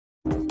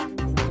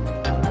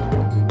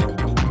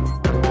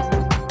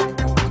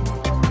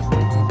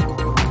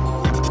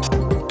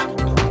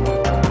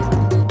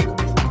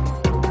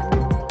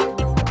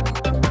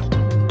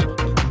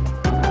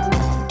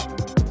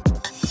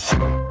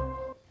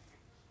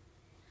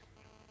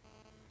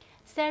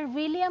Sir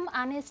William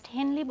Ernst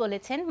Henley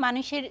বলেছেন,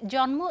 মানুষের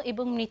জন্ম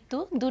এবং মৃত্যু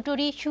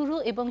দুটোরই শুরু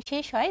এবং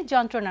শেষ হয়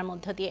যন্ত্রণার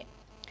মধ্য দিয়ে।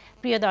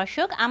 প্রিয়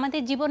দর্শক,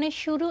 আমাদের জীবনের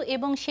শুরু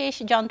এবং শেষ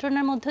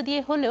যন্ত্রণার মধ্য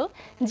দিয়ে হলেও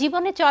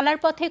জীবনে চলার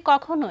পথে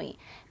কখনোই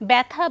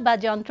ব্যথা বা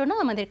যন্ত্রণা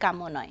আমাদের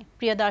কাম্য নয়।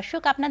 প্রিয়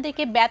দর্শক,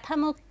 আপনাদেরকে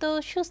ব্যথামুক্ত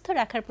সুস্থ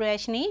রাখার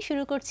প্রয়াস নিয়ে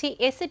শুরু করছি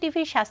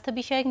এসএটিভির স্বাস্থ্য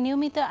বিষয়ক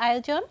নিয়মিত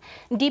আয়োজন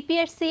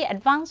ডিপিআরসি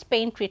অ্যাডভান্সড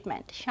পেইন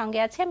ট্রিটমেন্ট। সঙ্গে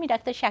আছে আমি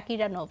ডাক্তার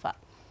শাকিরা নোভা।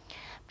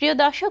 প্রিয়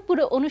দর্শক,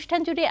 পুরো অনুষ্ঠান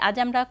জুড়ে আজ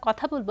আমরা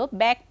কথা বলবো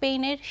ব্যাক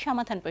পেইনের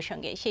সমাধান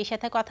প্রসঙ্গে। সেই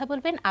সাথে কথা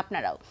বলবেন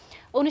আপনারাও।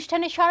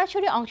 অনুষ্ঠানে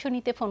সরাসরি অংশ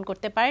নিতে ফোন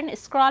করতে পারেন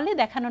স্ক্রলে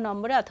দেখানো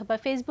নম্বরে, অথবা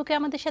ফেসবুকে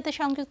আমাদের সাথে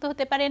সংযুক্ত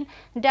হতে পারেন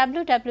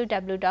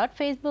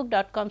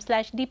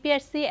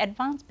www.facebook.com/DPRC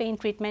অ্যাডভান্সড পেইন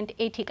ট্রিটমেন্ট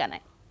এই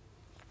ঠিকানায়।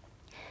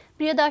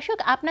 প্রিয় দর্শক,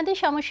 আপনাদের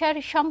সমস্যার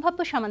সম্ভাব্য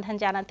সমাধান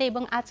জানাতে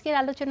এবং আজকের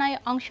আলোচনায়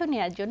অংশ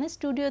নেওয়ার জন্য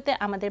স্টুডিওতে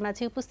আমাদের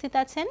মাঝে উপস্থিত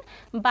আছেন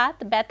বাত,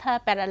 ব্যথা,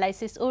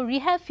 প্যারালাইসিস ও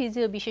রিহ্যাব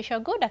ফিজিও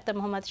বিশেষজ্ঞ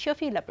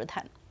ডক্টর.মড.শাফিউল্লাহ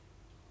প্রধান।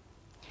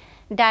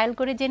 ডায়াল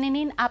করে জেনে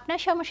নিন আপনার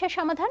সমস্যার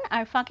সমাধান,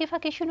 আর ফাঁকে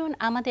ফাঁকে শুনুন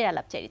আমাদের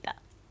আলাপচারিতা।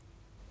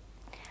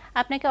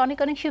 আপনাকে অনেক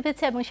অনেক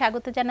শুভেচ্ছা এবং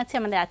স্বাগত জানাচ্ছি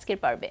আমাদের আজকের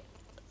পর্বে।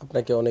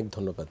 আপনাকে অনেক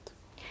ধন্যবাদ।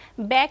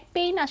 ব্যাক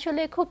পেইন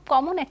আসলে খুব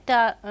কমন একটা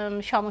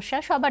সমস্যা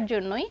সবার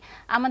জন্যই।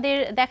 আমাদের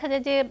দেখা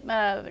যায় যে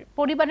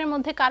পরিবারের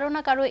মধ্যে কারো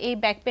না কারো এই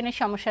ব্যাক পেইনের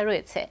সমস্যা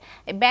রয়েছে।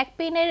 ব্যাক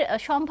পেইনের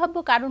সম্ভাব্য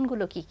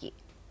কারণগুলো কি কি?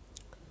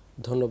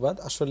 ধন্যবাদ।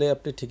 আসলে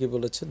আপনি ঠিকই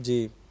বলেছেন যে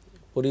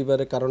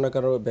পরিবারে কারো না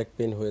কারো ব্যাক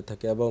পেইন হয়ে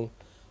থাকে, এবং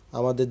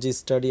আমাদের যে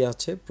স্টাডি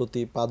আছে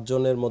প্রতি 5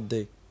 জনের মধ্যে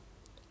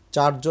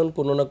 4 জন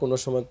কোনো না কোনো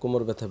সময়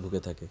কোমর ব্যথা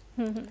ভুগে থাকে।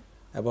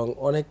 এবং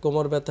অনেক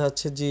কোমর ব্যথা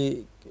আছে যে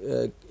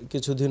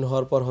কিছুদিন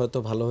হওয়ার পর হয়তো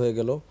ভালো হয়ে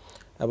গেল,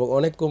 এবং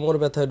অনেক কোমর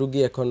ব্যথা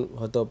রুগী এখন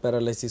হয়তো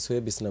প্যারালাইসিস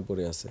হয়ে বিছনা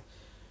পড়ে আছে।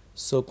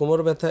 সো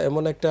কোমর ব্যথা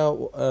এমন একটা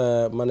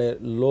মানে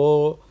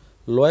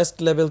লোয়েস্ট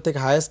লেভেল থেকে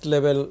হাইয়েস্ট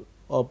লেভেল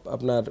অফ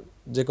আপনার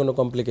যে কোনো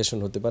কমপ্লিকেশন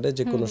হতে পারে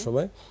যে কোনো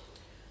সময়।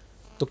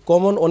 তো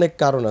কমন অনেক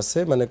কারণ আছে,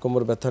 মানে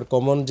কোমর ব্যথার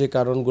কমন যে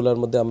কারণগুলোর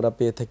মধ্যে আমরা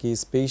পেয়ে থাকি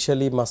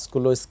স্পেশালি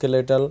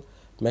মাস্কুলোস্কেলেটাল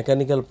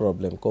মেকানিক্যাল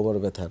প্রবলেম কোমর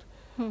ব্যথার।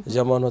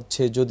 যেমন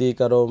হচ্ছে যদি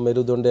কারো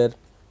মেরুদণ্ডের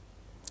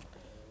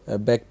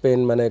ব্যাক পেইন,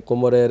 মানে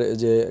কোমরের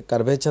যে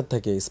কার্ভেচার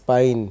থাকে,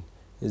 স্পাইন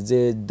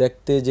যে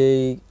দেখতে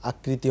যেই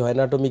আকৃতি হয়,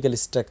 অ্যানাটমিক্যাল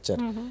স্ট্রাকচার,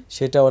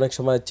 সেটা অনেক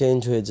সময় চেঞ্জ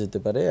হয়ে যেতে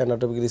পারে।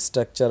 অ্যানাটমিক্যাল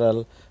স্ট্রাকচারাল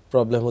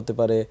প্রবলেম হতে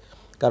পারে।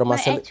 কারো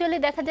মাসেল অ্যাকচুয়ালি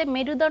দেখা যায়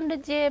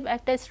মেরুদণ্ডের যে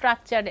একটা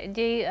স্ট্রাকচার,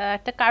 যে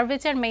একটা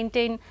কার্ভেচার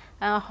মেইনটেইন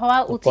হওয়া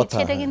উচিত,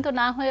 সেটা কিন্তু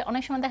না হয়ে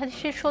অনেক সময় দেখা যায়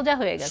সে সোজা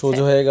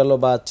হয়ে গেল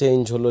বা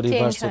চেঞ্জ হলো,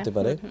 রিভার্স হতে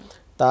পারে।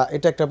 তা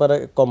এটা একেবারে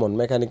কমন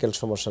মেকানিক্যাল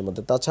সমস্যার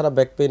মধ্যে। তাছাড়া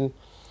ব্যাক পেইন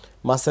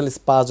মাসেল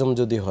স্পাজম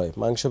যদি হয়,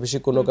 মাংসপেশি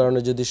কোনো কারণে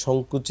যদি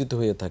সংকুচিত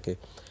হয়ে থাকে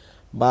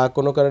বা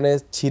কোনো কারণে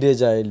ছিঁড়ে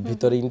যায়,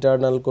 ভিতরে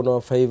ইন্টারনাল কোনো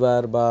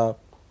ফাইবার বা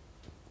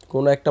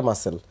কোনো একটা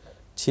মাসেল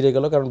ছিঁড়ে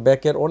গেল, কারণ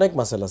ব্যাকের অনেক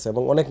মাসেল আছে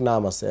এবং অনেক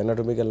নাম আছে,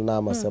 অ্যানাটমিক্যাল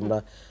নাম আছে, আমরা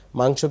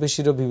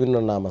মাংসপেশিরও বিভিন্ন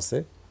নাম আছে।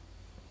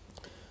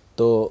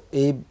 তো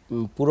এই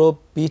পুরো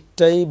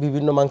পিঠটাই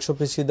বিভিন্ন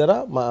মাংসপেশি দ্বারা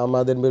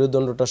আমাদের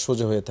মেরুদণ্ডটা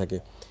সোজা হয়ে থাকে,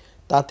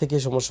 তা থেকে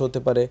সমস্যা হতে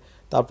পারে।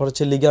 তারপর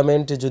হচ্ছে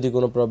লিগামেন্টে যদি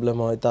কোনো প্রবলেম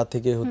হয় তা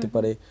থেকে হতে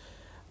পারে।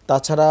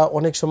 তাছাড়া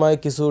অনেক সময়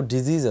কিছু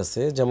ডিজিজ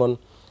আছে, যেমন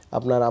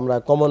আমরা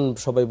কমন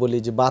সবাই বলি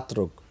যে বাত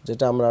রোগ,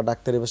 যেটা আমরা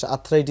ডাক্তারি ভাষায়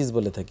আর্থ্রাইটিস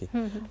বলে থাকি।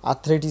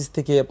 আর্থ্রাইটিস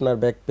থেকে আপনার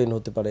ব্যাক পেইন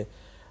হতে পারে।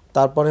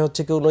 তারপরে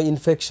হচ্ছে কোনো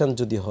ইনফেকশন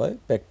যদি হয়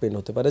ব্যাক পেইন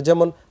হতে পারে।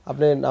 যেমন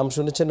আপনি নাম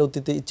শুনেছেন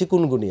অতীতে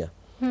চিকুনগুনিয়া,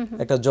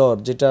 একটা জ্বর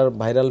যেটার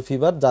ভাইরাল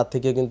ফিভার, যার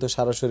থেকে কিন্তু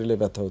সারা শরীরে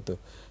ব্যথা হতো।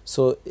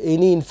 সো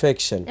এনি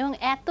ইনফেকশন, এবং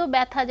এত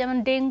ব্যথা, যেমন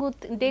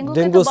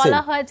ডেঙ্গুকে তো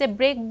বলা হয় যে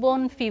ব্রেক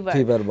বোন ফিভার,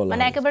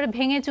 মানে একেবারে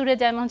ভেঙে চুরে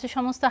যায়, মনে হচ্ছে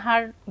সমস্ত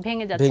হাড়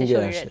ভেঙে যাচ্ছে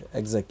শরীরে।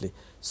 এক্স্যাক্টলি।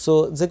 সো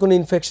যে কোনো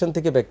ইনফেকশন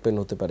থেকে ব্যাক পেইন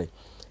হতে পারে।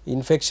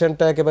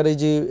 ইনফেকশনটা একেবারে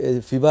যে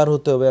ফিভার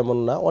হতে হবে এমন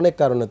না, অনেক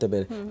কারণ হতে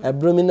পারে।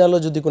 অ্যাবডোমিনালও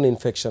যদি কোনো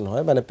ইনফেকশন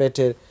হয়, মানে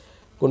পেটের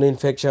কোনো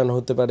ইনফেকশন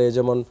হতে পারে।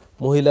 যেমন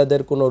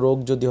মহিলাদের কোনো রোগ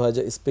যদি হয়,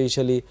 যে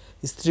স্পেশালি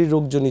স্ত্রী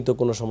রোগজনিত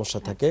কোনো সমস্যা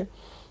থাকে,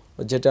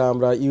 যেটা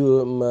আমরা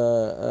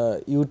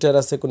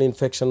ইউটেরাসে কোনো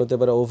ইনফেকশন হতে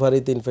পারে,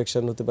 ওভারিতে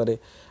ইনফেকশন হতে পারে,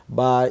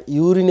 বা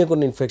ইউরিনে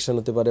কোনো ইনফেকশন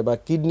হতে পারে, বা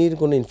কিডনির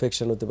কোনো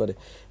ইনফেকশন হতে পারে।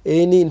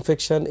 Any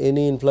infection,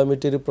 any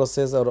inflammatory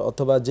process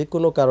অথবা যে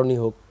কোনো কারণই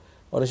হোক,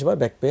 অনেক সময়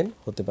ব্যাক পেইন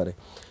হতে পারে।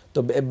 তো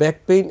ব্যাক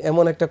পেইন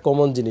এমন একটা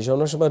কমন জিনিস।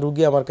 অনেক সময়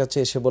রুগী আমার কাছে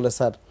এসে বলে,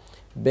 স্যার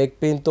ব্যাক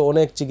পেইন তো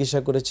অনেক চিকিৎসা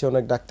করেছি,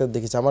 অনেক ডাক্তার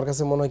দেখেছি, আমার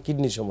কাছে মনে হয়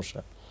কিডনির সমস্যা।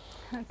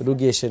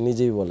 রুগী এসে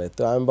নিজেই বলে।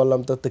 তো আমি বললাম,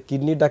 তো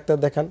কিডনির ডাক্তার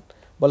দেখান।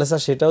 বলে,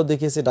 স্যার সেটাও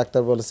দেখিয়েছি,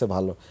 ডাক্তার বলেছে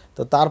ভালো।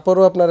 তো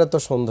তারপরেও আপনার এত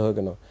সন্দেহ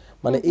কেন?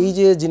 মানে এই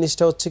যে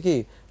জিনিসটা হচ্ছে কি,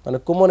 মানে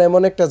কোমর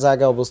এমন একটা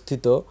জায়গা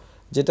অবস্থিত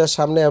যেটা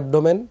সামনে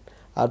অ্যাবডোমেন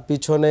আর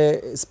পিছনে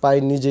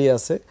স্পাইন নিজেই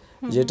আছে,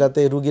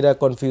 যেটাতে রুগীরা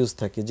কনফিউজ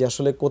থাকে যে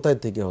আসলে কোথায়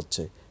থেকে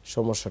হচ্ছে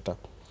সমস্যাটা।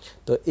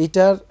 তো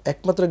এটার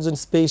একমাত্র একজন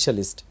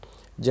স্পেশালিস্ট,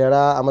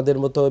 যারা আমাদের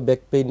মতো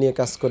ব্যাক পেইন নিয়ে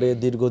কাজ করে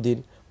দীর্ঘদিন,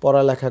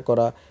 পড়ালেখা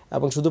করা,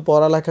 এবং শুধু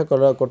পড়ালেখা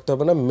করতে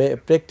হবে না,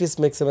 practice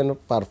makes a man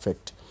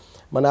perfect.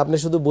 মানে আপনি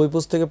শুধু বই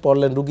পুস্তকে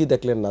পড়লেন, রুগী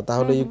দেখলেন না,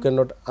 তাহলে ইউ ক্যান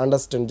নট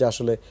আন্ডারস্ট্যান্ড যে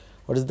আসলে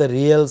what is the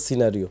real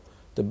scenario.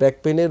 তো ব্যাক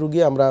পেইনের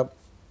রুগী আমরা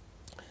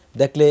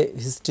দেখলে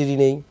হিস্ট্রি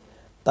নেই,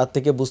 তার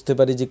থেকে বুঝতে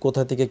পারি যে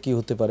কোথা থেকে কি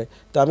হতে পারে।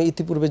 তো আমি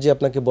ইতিপূর্বে যে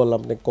আপনাকে বললাম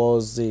আপনি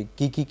কজ যে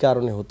কি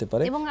কারণে হতে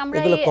পারে, এবং আমরা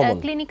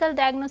ক্লিনিক্যাল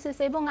ডায়াগনোসিস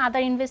এবং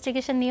আদার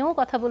ইনভেস্টিগেশন নিয়েও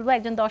কথা বলবো।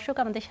 একজন দর্শক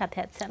আমাদের সাথে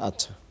আছেন।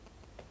 আচ্ছা,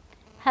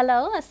 হ্যালো,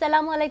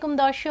 আসসালামু আলাইকুম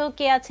দর্শক,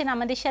 কে আছেন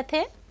আমাদের সাথে?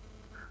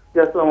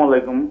 আসসালামু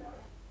আলাইকুম।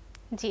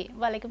 জি,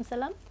 ওয়ালাইকুম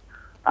সালাম।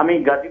 আমি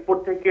গাজীপুর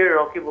থেকে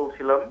রকি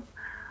বলছিলাম।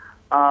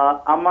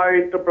 আমার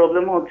একটা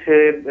প্রবলেম হচ্ছে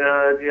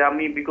যে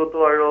আমি বিগত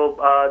আরো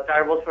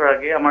 4 বছর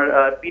আগে আমার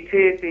পিঠে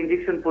একটা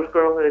ইনজেকশন পুশ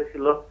করা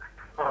হয়েছিল।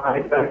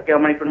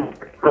 আমার একটু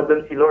প্রবলেম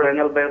ছিল,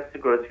 রেনাল বায়োপসি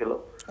করেছিল।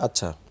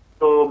 আচ্ছা।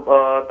 তো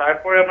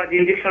তারপরে আমার যে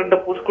ইনজেকশনটা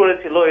পুশ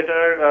করেছিল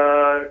এটার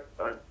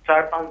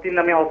 4-5 দিন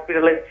আমি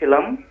হসপিটালাইজ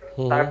ছিলাম।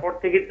 তারপর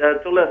থেকে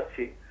চলে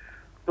আসছি।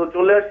 তো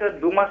চলে আসার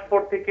 2 মাস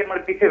পর থেকে আমার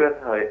পিঠে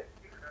ব্যথা হয়।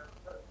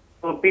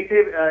 তো পিঠে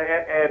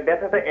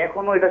ব্যথাটা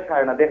এখনো এটা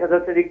সারে না। দেখা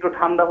যাচ্ছে যে একটু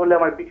ঠান্ডা হলে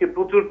আমার পিঠে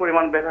প্রচুর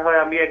পরিমাণ ব্যথা হয়,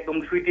 আমি একদম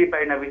শুইতেই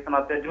পারি না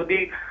বিছানাতে। যদি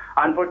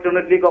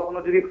আনফরচুনেটলি কখনো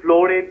যদি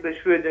ফ্লোরে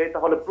শুয়ে যাই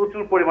তাহলে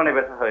প্রচুর পরিমাণে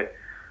ব্যথা হয়।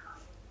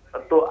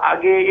 তো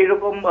আগে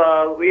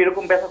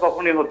এরকম ব্যথা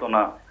কখনোই হতো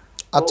না।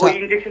 আচ্ছা, ওই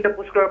ইনজেকশনটা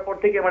পুশ করার পর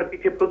থেকে আমার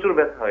পিঠে প্রচুর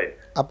ব্যথা হয়।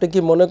 আপনি কি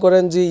মনে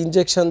করেন যে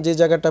ইনজেকশন যে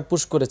জায়গাটা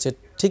পুশ করেছে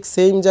ঠিক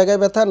সেম জায়গায়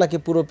ব্যথা নাকি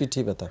পুরো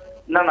পিঠে ব্যথা?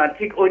 না না,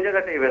 ঠিক ওই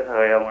জায়গাটাই ব্যথা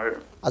হয় আমার।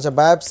 আচ্ছা,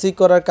 বায়োপসি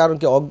করার কারণ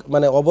কি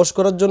মানে অবশ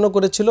করার জন্য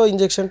করেছিল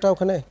ইনজেকশনটা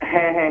ওখানে?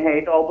 হ্যাঁ হ্যাঁ হ্যাঁ,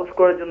 এটা অবশ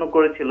করার জন্য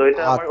করেছিল।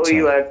 এটা আমার ওই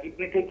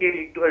কিডনি থেকে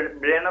একটু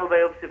রেনাল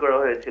বায়োপসি করা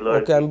হয়েছিল।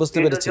 ওকে, আমি বুঝতে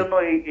পেরেছি। এর জন্য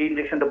এই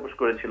ইনজেকশনটা পুশ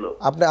করেছিল।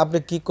 আপনি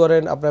কি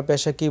করেন, আপনার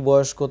পেশা কি,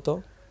 বয়স কত?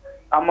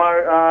 আমার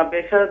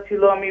পেশা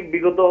ছিল, আমি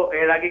বিগত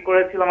এর আগে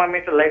করেছিলাম, আমি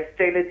একটা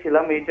লাইফস্টাইলে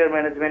ছিলাম, এইচআর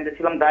ম্যানেজমেন্টে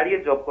ছিলাম, দাঁড়িয়ে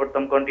জব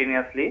করতাম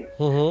কন্টিনিউয়াসলি।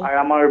 আর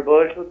আমার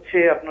বয়স হচ্ছে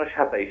আপনার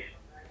 27।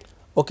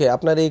 ওকে,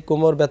 আপনার এই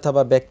কোমর ব্যথা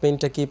বা ব্যাক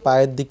পেইনটা কি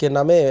পায়ের দিকে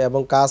নামে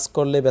এবং কাজ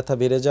করলে ব্যথা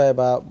বেড়ে যায়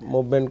বা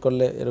মুভমেন্ট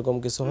করলে এরকম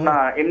কিছু হয়? না,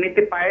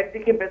 এমনিতে পায়ের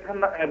দিকে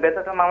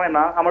ব্যথাটা নামে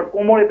না, আমার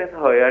কোমরে ব্যথা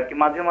হয় আর কি।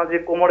 মাঝে মাঝে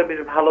কোমরে বেশ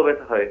ভালো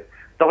ব্যথা হয়।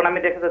 তখন আমি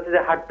দেখা যাচ্ছে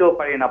যে হাঁটতেও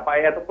পারি না,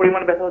 পায়ে এত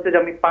পরিমাণ ব্যথা হচ্ছে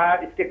যে আমি পা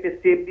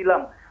স্টেপ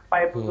দিলাম,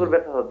 পায়ে প্রচুর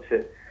ব্যথা হচ্ছে।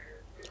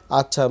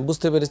 আচ্ছা,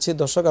 বুঝতে পেরেছি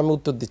দর্শক, আমি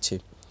উত্তর দিচ্ছি।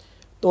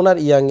 তো ওনার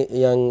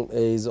ইয়াং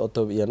এইজ অত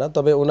না,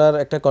 তবে ওনার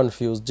একটা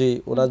কনফিউজ যে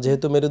ওনার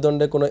যেহেতু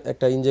মেরুদণ্ডে কোনো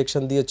একটা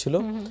ইনজেকশন দিয়েছিল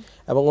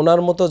এবং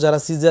ওনার মতো যারা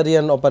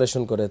সিজারিয়ান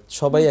অপারেশন করে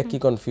সবাই একই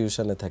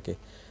কনফিউশনে থাকে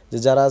যে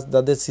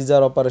যাদের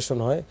সিজার অপারেশন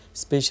হয়,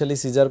 স্পেশালি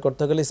সিজার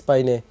করতে গেলে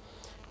স্পাইনে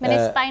মানে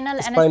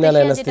স্পাইনাল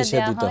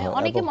অ্যানেস্থেসিয়া দিতে হয়।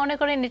 অনেকে মনে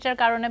করেন এটার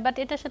কারণে, বাট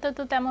এটার সাথে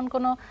তো তেমন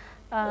কোনো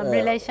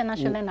রিলেশন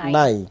আসলে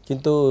নাই।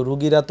 কিন্তু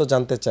রোগীরা তো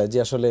জানতে চায় যে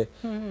আসলে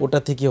ওটা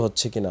ঠিকই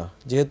হচ্ছে কিনা,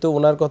 যেহেতু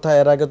ওনার কথা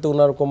এর আগে তো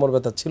ওনার কোমর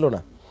ব্যথা ছিল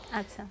না।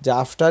 আচ্ছা, যে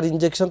আফটার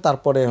ইনজেকশন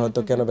তারপরে হয়তো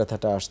কেন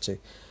ব্যথাটা আসছে।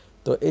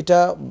 তো এটা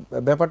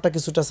ব্যাপারটা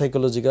কিছুটা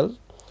সাইকোলজিক্যাল।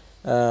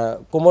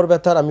 কোমর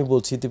ব্যথার আমি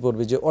বলছি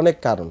ইতিপূর্বে যে অনেক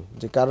কারণ,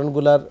 যে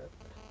কারণগুলার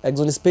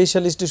একজন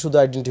স্পেশালিস্টই শুধু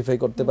আইডেন্টিফাই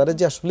করতে পারে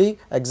যে আসলে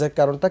এক্সাক্ট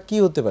কারণটা কি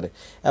হতে পারে,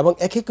 এবং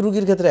এক এক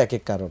রোগীর ক্ষেত্রে এক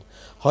এক কারণ।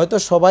 হয়তো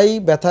সবাই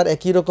ব্যথার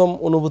একই রকম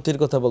অনুভূতির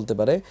কথা বলতে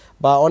পারে,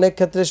 বা অনেক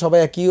ক্ষেত্রে সবাই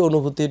একই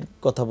অনুভূতির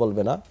কথা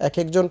বলবে না, এক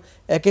একজন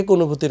এক এক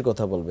অনুভূতির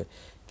কথা বলবে।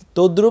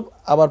 তদ্রূপ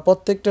আবার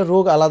প্রত্যেকটা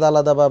রোগ আলাদা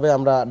আলাদাভাবে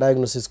আমরা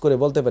ডায়াগনোসিস করে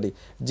বলতে পারি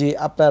যে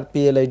আপনার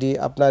পিএলআইডি,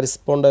 আপনার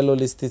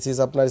স্পন্ডাইলোলিস্থিসিস,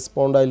 আপনার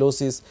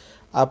স্পন্ডাইলোসিস,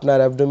 আপনার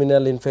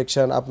অ্যাবডোমিনাল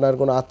ইনফেকশন, আপনার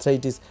কোনো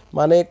আর্থ্রাইটিস,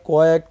 মানে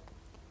কয়েক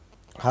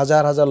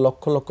হাজার হাজার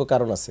লক্ষ লক্ষ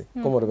কারণ আছে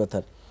কোমর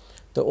ব্যথার।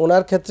 তো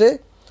ওনার ক্ষেত্রে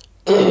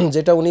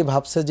যেটা উনি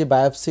ভাবছে যে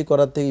বায়োপসি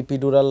করাতে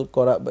ইপিডুরাল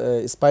করা,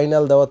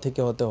 স্পাইনাল দেওয়া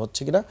থেকে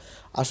হচ্ছে কিনা,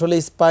 আসলে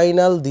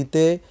স্পাইনাল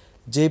দিতে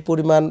যে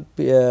পরিমাণ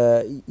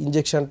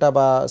ইনজেকশনটা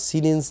বা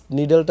সিরিঞ্জ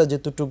নিডলটা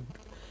যেতটুকু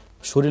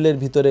শরীরের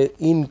ভিতরে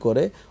ইন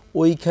করে,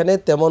 ওইখানে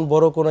তেমন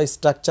বড় কোনো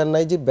স্ট্রাকচার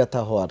নাই যে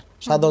ব্যথা হওয়ার,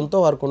 সাধারণত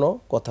হওয়ার কোনো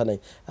কথা নেই।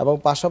 এবং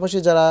পাশাপাশি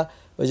যারা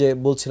ওই যে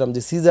বলছিলাম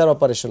যে সিজার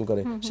অপারেশন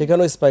করে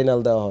সেখানেও স্পাইনাল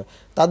দেওয়া হয়,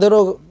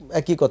 তাদেরও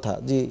একই কথা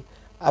যে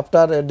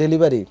আফটার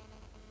ডেলিভারি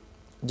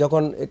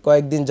যখন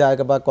কয়েকদিন যায়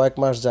বা কয়েক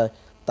মাস যায়,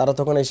 তারা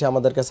তখন এসে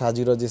আমাদের কাছে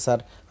হাজির হয় যে স্যার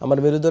আমার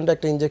মেরুদণ্ডে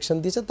একটা ইনজেকশন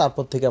দিয়েছে,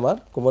 তারপর থেকে আমার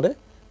কোমরে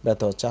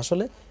ব্যথা হচ্ছে।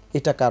 আসলে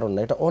এটা কারণ না,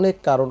 এটা অনেক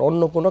কারণ,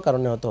 অন্য কোনো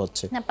কারণে হয়তো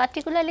হচ্ছে না।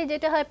 পার্টিকুলারলি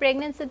যেটা হয়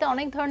প্রেগন্যান্সিতে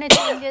অনেক ধরনের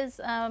চেঞ্জেস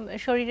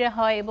শরীরে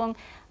হয়, এবং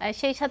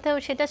সেই সাথেও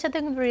সেটার সাথে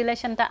কিন্তু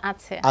রিলেশনটা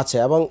আছে।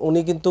 এবং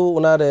উনি কিন্তু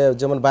ওনার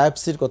যেমন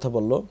বায়োপসির কথা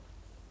বললো,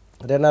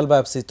 রেনাল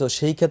বায়োপসি, তো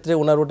সেই ক্ষেত্রে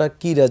ওনার ওটা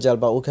কি রেজাল্ট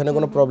বা ওখানে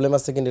কোনো প্রবলেম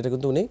আছে কিনা এটা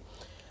কিন্তু উনি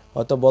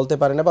হয়তো বলতে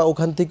পারে না, বা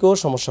ওখান থেকেও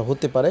সমস্যা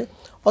হতে পারে।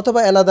 অথবা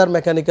অ্যানাদার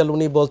মেকানিক্যাল,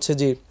 উনি বলছে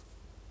যে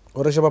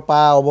ওরা সবার পা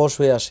অবশ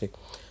হয়ে আসে।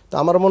 তো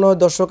আমার মনে হয়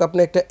দর্শক আপনি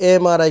একটা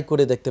এমআরআই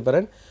করে দেখতে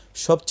পারেন,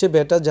 সবচেয়ে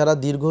বেটার। যারা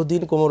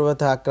দীর্ঘদিন কোমর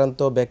ব্যথা আক্রান্ত,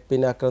 ব্যাক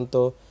পেইনে আক্রান্ত,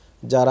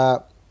 যারা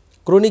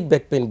ক্রনিক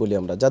ব্যাক পেইন বলি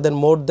আমরা, যাদের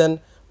মোর দেন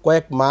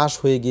কয়েক মাস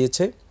হয়ে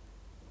গিয়েছে,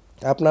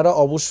 আপনারা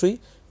অবশ্যই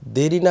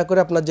দেরি না করে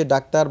আপনার যে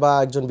ডাক্তার বা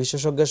একজন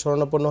বিশেষজ্ঞের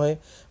শরণাপন্ন হয়ে,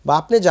 বা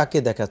আপনি যাকে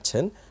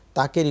দেখাচ্ছেন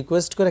তাকে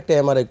রিকোয়েস্ট করে একটা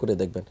এমআরআই করে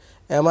দেখবেন।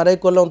 এমআরআই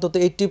করলে অন্তত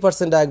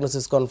 80%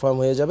 ডায়াগনোসিস কনফার্ম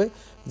হয়ে যাবে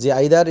যে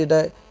আইদার এটা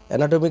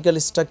অ্যানাটমিক্যাল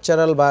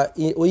স্ট্রাকচারাল বা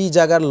ওই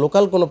জায়গার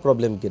লোকাল কোনো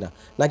প্রবলেম কিনা,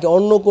 নাকি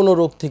অন্য কোনো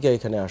রোগ থেকে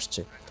এখানে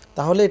আসছে।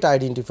 তাহলে এটা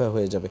আইডেন্টিফাই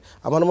হয়ে যাবে।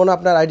 আমার মনে হয়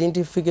আপনার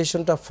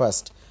আইডেন্টিফিকেশনটা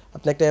ফার্স্ট।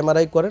 আপনি একটা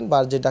এমআরআই করেন বা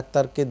যে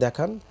ডাক্তারকে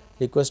দেখান,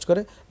 রিকোয়েস্ট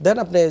করে, দেন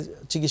আপনি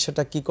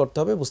চিকিৎসাটা কি করতে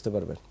হবে বুঝতে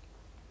পারবেন।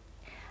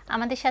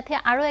 আমাদের সাথে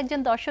আরো একজন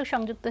দর্শক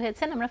সংযুক্ত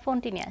হয়েছেন, আমরা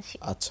ফোনটি নিয়ে আসি।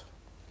 আচ্ছা,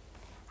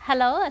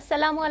 হ্যালো,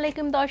 আসসালামু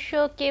আলাইকুম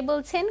দর্শক, কে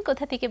বলছেন,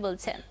 কোথা থেকে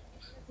বলছেন?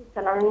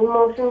 আমি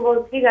মৌসুম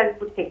বলছি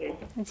গাজীপুর থেকে।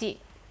 জি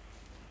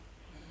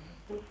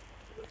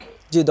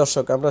জি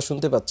দর্শক আমরা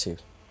শুনতে পাচ্ছি।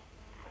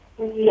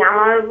 জি,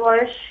 আমার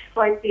বয়স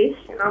 35।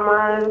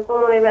 আমার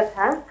কোমরে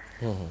ব্যথা,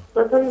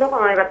 প্রচন্ড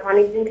কোমরে ব্যথা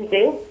অনেকদিন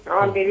থেকেই,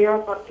 আমার বেবি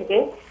হওয়ার পর থেকে।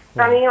 তো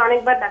আমি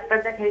অনেকবার ডাক্তার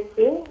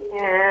দেখাইছি,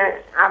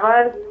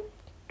 আবার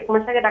 1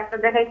 মাস আগে ডাক্তার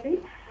দেখাইছি।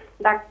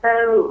 ডাক্তার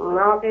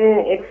আমাকে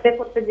এক্সরে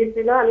করতে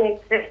দিয়েছিল, আমি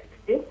এক্সরে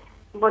করছি।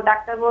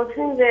 ডাক্তার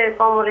বলছেন যে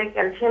কোমরে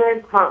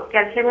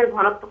ক্যালসিয়ামের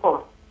ঘনত্ব কম।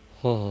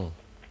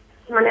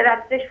 মানে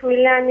রাত্রে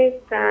শুইলে আমি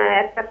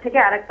এক কাপ থেকে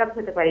আরেক কাপ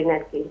খেতে পারি না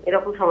আর কি,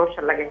 এরকম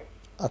সমস্যা লাগে।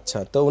 আচ্ছা,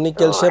 তো উনি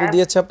ক্যালসিয়াম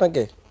দিয়েছে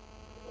আপনাকে?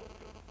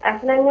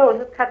 এখন আমি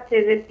ওষুধ খাচ্ছি,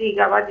 যে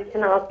টিগাবা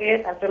দিচ্ছেন আমাকে,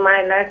 তারপরে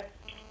মাইলাক্স,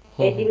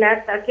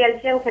 এডিলাক্স আর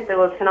ক্যালসিয়াম খেতে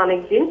বলছেন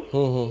অনেকদিন।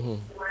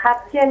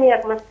 খাচ্ছি আমি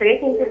 1 মাস থেকে,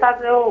 কিন্তু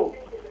তারপরেও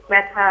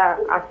ব্যথা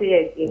আছে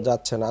আর কি,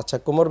 যাচ্ছে না। আচ্ছা,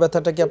 কোমর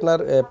ব্যথাটা কি আপনার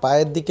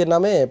পায়ের দিকে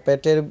নামে,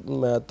 পেটের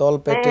তল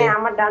পেটে? হ্যাঁ,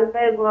 আমার ডান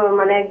পায়ে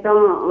মানে একদম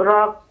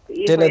রক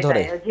টেনে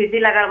ধরে ঝিঝি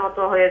লাগার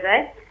মতো হয়ে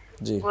যায়,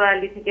 জি,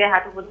 গোড়ালি থেকে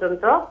হাঁটু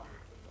পর্যন্ত।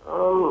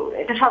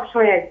 এটা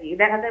সবসময় আর কি,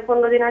 দেখা যায়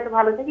 15 দিন হয়তো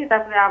ভালো থাকি,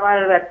 তারপরে আবার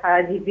ব্যথা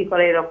ঝিঝি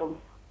করে এরকম।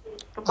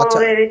 তো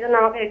কোমরের এই জন্য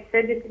আমাকে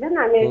এক্সরে দিয়েছিলেন,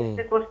 আমি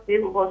এক্সরে করছি,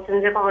 বলছেন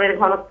যে কোমরের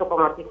ঘনত্ব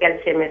কম আছে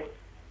ক্যালসিয়ামের।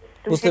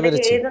 তো সেটা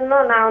কি এই জন্য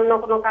না অন্য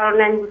কোনো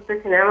কারণে আমি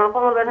বুঝতেছি না, আমার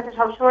কোমর ব্যথাটা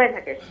সবসময়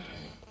থাকে।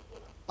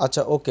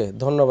 আচ্ছা, ওকে,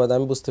 ধন্যবাদ,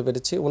 আমি বুঝতে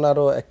পেরেছি।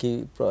 ওনারও একই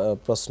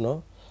প্রশ্ন,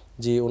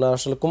 জি, ওনার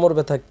আসলে কোমর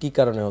ব্যথা কি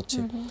কারণে হচ্ছে।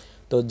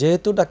 তো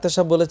যেহেতু ডাক্তার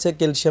সাহেব বলেছে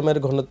ক্যালসিয়ামের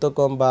ঘনত্ব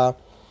কম বা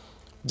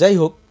যাই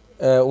হোক,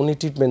 উনি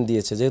ট্রিটমেন্ট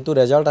দিয়েছে, যেহেতু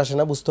রেজাল্ট আসে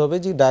না, বুঝতে হবে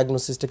যে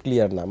ডায়াগনোসিসটা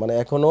ক্লিয়ার না, মানে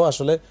এখনো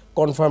আসলে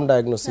কনফার্ম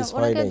ডায়াগনোসিস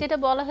হয় নাই। যেটা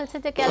বলা হয়েছে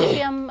যে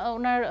ক্যালসিয়াম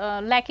ওনার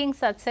ল্যাকিংস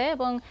আছে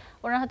এবং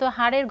ওনার হয়তো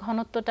হাড়ের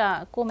ঘনত্বটা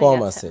কম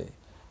আছে।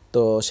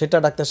 তো সেটা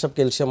ডাক্তার সাহেব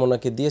ক্যালসিয়াম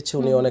ওনাকে দিয়েছে,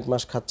 উনি অনেক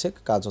মাস খাচ্ছে,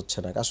 কাজ হচ্ছে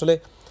না। আসলে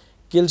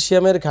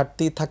ক্যালসিয়ামের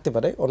ঘাটতি থাকতে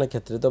পারে অনেক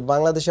ক্ষেত্রে। তো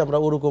বাংলাদেশে আমরা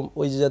ওরকম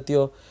ওই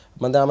জাতীয়,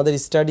 মানে আমাদের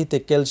স্টাডিতে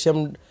ক্যালসিয়াম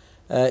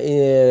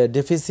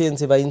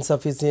ডেফিসিয়েন্সি বা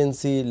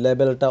ইনসাফিসিয়েন্সি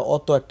লেভেলটা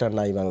অত একটা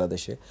নাই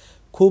বাংলাদেশে,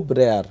 খুব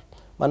রেয়ার।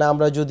 মানে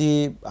আমরা যদি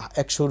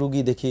 100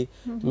 রুগী দেখি,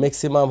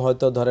 ম্যাক্সিমাম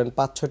হয়তো ধরেন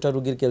 5-6টা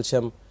রুগীর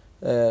ক্যালসিয়াম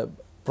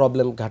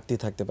প্রবলেম ঘাটতি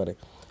থাকতে পারে,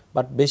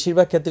 বাট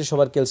বেশিরভাগ ক্ষেত্রে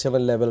সবার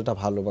ক্যালসিয়ামের লেভেলটা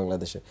ভালো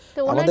বাংলাদেশে।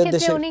 আমাদের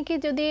দেশে উনি কি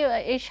যদি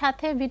এর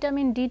সাথে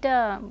ভিটামিন ডিটা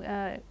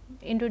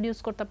ইন্ট্রোডিউস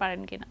করতে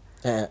পারেন কিনা?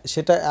 হ্যাঁ,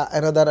 সেটা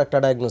অ্যানাদার একটা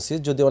ডায়াগনোসিস।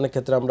 যদি অনেক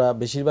ক্ষেত্রে আমরা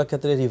বেশিরভাগ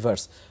ক্ষেত্রে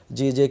রিভার্স,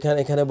 যে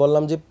এখানে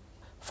বললাম যে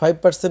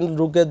 5%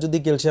 রোগের যদি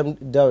ক্যালসিয়াম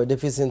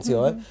ডেফিসিয়েন্সি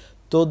হয়,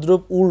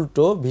 তদ্রূপ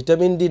উল্টো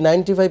ভিটামিন ডি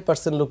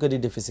 95% লোকেরই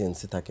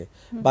ডেফিসিয়েন্সি থাকে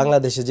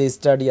বাংলাদেশে, যে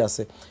স্টাডি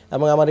আছে।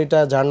 এবং আমার এটা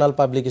জার্নাল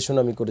পাবলিকেশন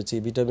আমি করেছি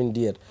ভিটামিন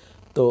ডি এর।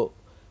 তো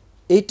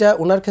এইটা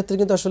ওনার ক্ষেত্রে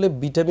কিন্তু আসলে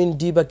ভিটামিন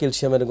ডি বা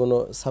ক্যালসিয়ামের কোনো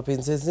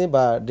সাফিসিয়েন্সি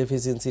বা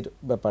ডেফিসিয়েন্সির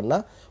ব্যাপার না।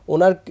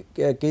 ওনার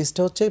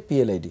কেসটা হচ্ছে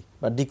পিএলআইডি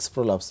বা ডিস্ক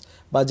প্রলাপস,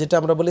 বা যেটা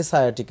আমরা বলি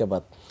সায়াটিকা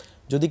বাত।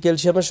 যদি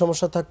ক্যালসিয়ামের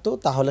সমস্যা থাকতো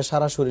তাহলে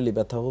সারা শরীরে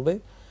ব্যথা হবে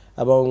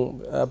এবং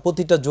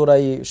প্রতিটা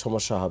জোড়াই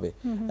সমস্যা হবে।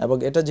 এবং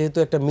এটা যেহেতু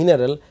একটা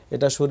মিনারেল,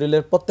 এটা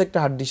শরীরের প্রত্যেকটা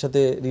হাড্ডির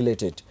সাথে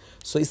রিলেটেড।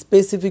 সো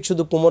স্পেসিফিক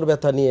শুধু কোমর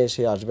ব্যথা নিয়ে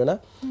এসে আসবে না।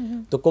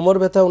 তো কোমর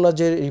ব্যথা ওনার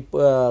যে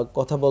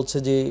কথা বলছে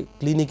যে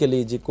ক্লিনিক্যালি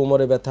যে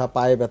কোমরে ব্যথা,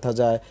 পায়ে ব্যথা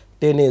যায়,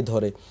 টেনে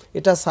ধরে,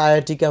 এটা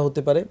সায়াটিকা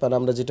হতে পারে, মানে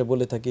আমরা যেটা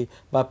বলে থাকি,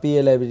 বা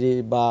পিএলআইডি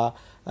বা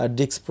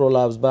ডিস্ক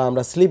প্রলাপস, বা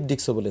আমরা স্লিপ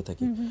ডিস্কও বলে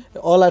থাকি।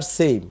 অল আর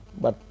সেম,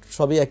 বাট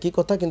সবই একই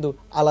কথা, কিন্তু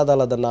আলাদা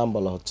আলাদা নাম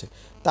বলা হচ্ছে।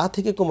 তা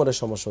থেকে কোমরের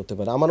সমস্যা হতে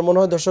পারে। আমার মনে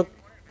হয় দর্শক,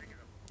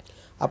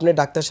 আপনি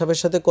ডাক্তার সাহেবের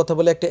সাথে কথা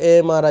বলে একটা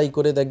এমআরআই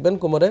করে দেখবেন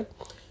কোমরে।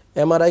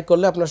 এমআরআই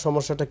করলে আপনার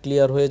সমস্যাটা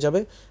ক্লিয়ার হয়ে যাবে।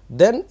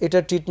 দেন এটা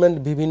ট্রিটমেন্ট,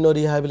 বিভিন্ন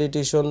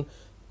রিহ্যাবিলিটেশন,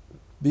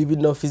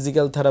 বিভিন্ন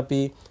ফিজিক্যাল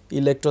থেরাপি,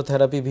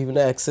 ইলেকট্রোথেরাপি, বিভিন্ন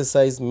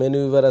এক্সারসাইজ,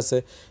 ম্যানুভার আছে,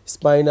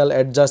 স্পাইনাল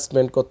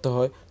অ্যাডজাস্টমেন্ট করতে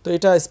হয়। তো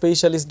এটা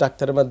স্পেশালিস্ট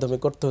ডাক্তারের মাধ্যমে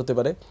করতে হতে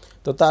পারে।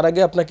 তো তার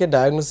আগে আপনাকে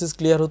ডায়াগনোসিস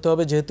ক্লিয়ার হতে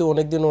হবে। যেহেতু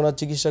অনেকদিন ওনার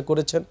চিকিৎসা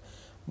করেছেন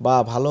বা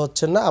ভালো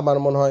হচ্ছেন না, আমার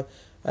মনে হয়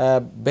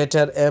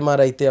বেটার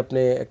এমআরআইতে আপনি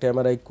একটা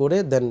এমআরআই করে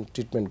দেন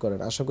ট্রিটমেন্ট করেন।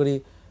 আশা করি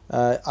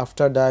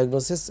আফটার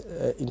ডায়াগনোসিস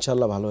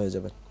ইনশাল্লাহ ভালো হয়ে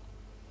যাবেন।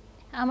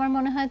 আমার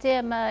মনে হয় যে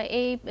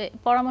এই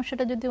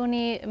পরামর্শটা যদি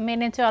উনি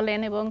মেনে চলেন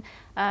এবং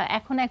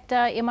এখন একটা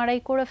এমআরআই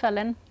করে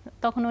ফেলেন,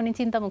 তখন উনি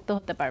চিন্তামুক্ত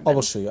হতে পারবেন।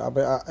 অবশ্যই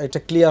এটা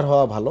ক্লিয়ার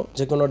হওয়া ভালো,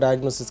 যে কোনো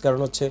ডায়াগনোসিস। কারণ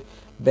হচ্ছে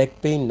ব্যাক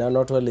পেইন না,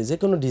 নট ওনলি, যে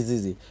কোনো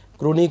ডিজিজই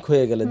ক্রনিক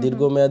হয়ে গেলে,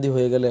 দীর্ঘমেয়াদী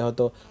হয়ে গেলে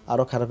হয়তো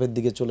আরও খারাপের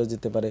দিকে চলে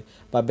যেতে পারে।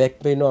 বা ব্যাক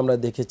পেইনও আমরা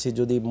দেখেছি,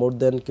 যদি মোর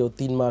দেন কেউ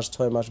 3 মাস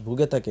 6 মাস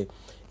ভুগে থাকে,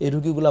 এই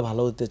রুগীগুলো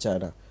ভালো হতে চায়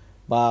না,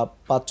 বা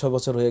 5-6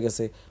 বছর হয়ে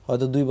গেছে,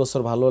 হয়তো 2 বছর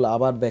ভালো হলে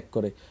আবার ব্যাক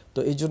করে। তো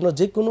এই জন্য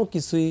যে কোনো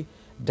কিছুই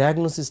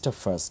ডায়াগনোসিসটা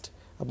ফার্স্ট।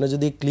 আপনি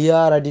যদি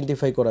ক্লিয়ার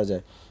আইডেন্টিফাই করা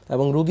যায়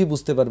এবং রোগী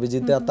বুঝতে পারবে যে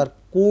তার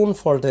কোন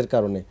ফল্টের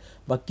কারণে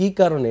বা কি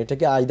কারণে,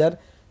 এটাকে আইদার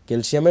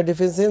ক্যালসিয়ামের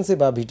ডেফিসিয়েন্সি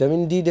বা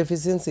ভিটামিন ডি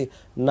ডেফিসিয়েন্সি,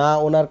 না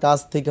ওনার কাছ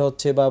থেকে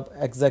হচ্ছে, বা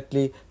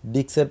এক্স্যাক্টলি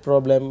ডিস্কের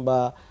প্রবলেম বা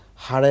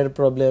হাড়ের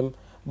প্রবলেম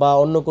বা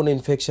অন্য কোনো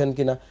ইনফেকশন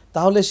কিনা,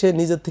 তাহলে সে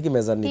নিজের থেকে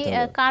মেজার নিতে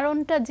হবে।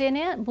 কারণটা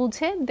জেনে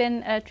বুঝে দেন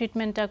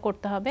ট্রিটমেন্টটা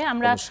করতে হবে।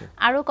 আমরা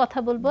আরো কথা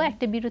বলবো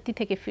একটা বিরতি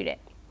থেকে ফিরে।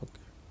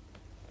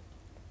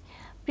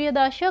 প্রিয়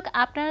দর্শক,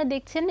 আপনারা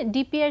দেখছেন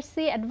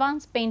ডিপিআরসি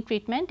অ্যাডভান্স পেইন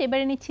ট্রিটমেন্ট।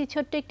 এবারে নিচ্ছি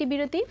ছোট্ট একটি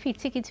বিরতি,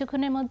 ফিরছি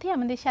কিছুক্ষণের মধ্যে,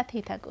 আমাদের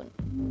সাথেই থাকুন।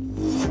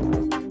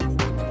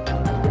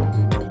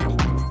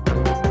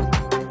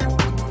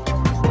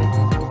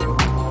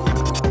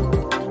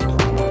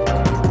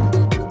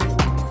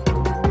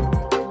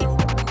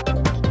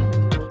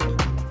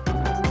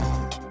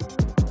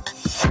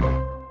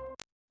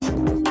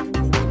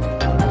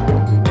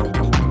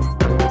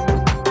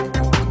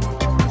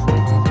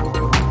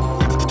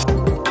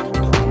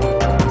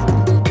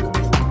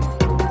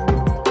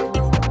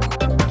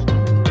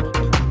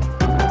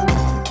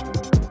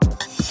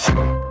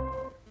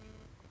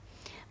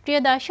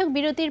 প্রিয় দর্শক,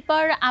 বিরতির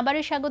পর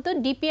আবারও স্বাগত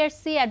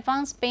ডিপিআরসি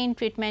অ্যাডভান্স পেইন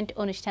ট্রিটমেন্ট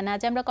অনুষ্ঠানে।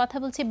 আজ আমরা কথা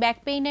বলছি ব্যাক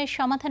পেইনের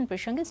সমাধান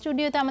প্রসঙ্গে।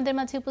 স্টুডিওতে আমাদের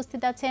মাঝে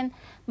উপস্থিত আছেন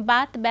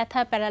বাত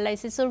ব্যথা,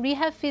 প্যারালাইসিস ও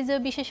রিহ্যাব ফিজিও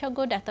বিশেষজ্ঞ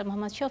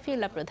ডক্টর.মd.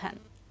 শফিউল্লাহ প্রধান।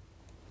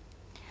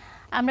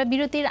 আমরা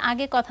বিরতির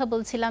আগে কথা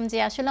বলছিলাম যে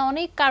আসলে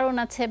অনেক কারণ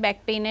আছে ব্যাক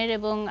পেইনের,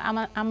 এবং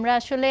আমরা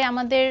আসলে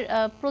আমাদের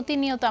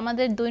প্রতিনিয়ত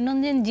আমাদের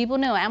দৈনন্দিন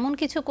জীবনেও এমন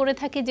কিছু করে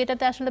থাকি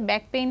যেটাতে আসলে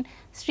ব্যাক পেইন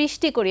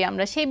সৃষ্টি করি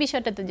আমরা, সেই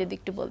বিষয়টাতে যদি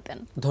একটু বলতেন।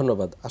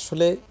 ধন্যবাদ।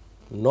 আসলে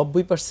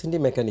 90%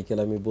 মেকানিক্যাল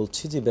আমি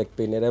বলছি যে ব্যাক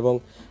পেইনের, এবং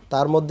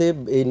তার মধ্যে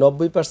এই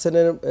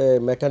 90%-এর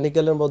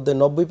মেকানিক্যালের মধ্যে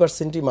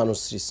 90%ই মানুষ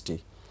সৃষ্টি,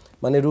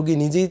 মানে রোগী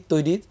নিজেই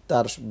তৈরি,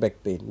 তার ব্যাক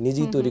পেইন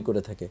নিজেই তৈরি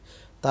করে থাকে।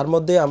 তার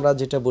মধ্যে আমরা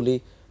যেটা বলি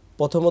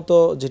প্রথমত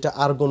যেটা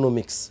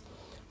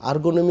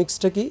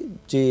আর্গোনমিক্সটা কি,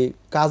 যে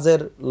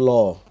কাজের ল,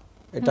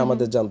 এটা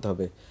আমাদের জানতে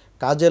হবে।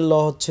 কাজের ল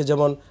হচ্ছে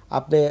যেমন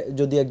আপনি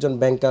যদি একজন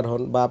ব্যাংকার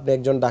হন, বা আপনি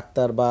একজন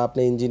ডাক্তার, বা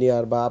আপনি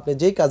ইঞ্জিনিয়ার, বা আপনি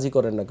যেই কাজই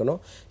করেন না কেন,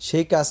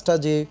 সেই কাজটা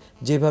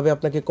যেভাবে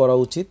আপনাকে করা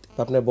উচিত,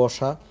 আপনার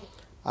বসা,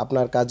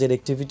 আপনার কাজের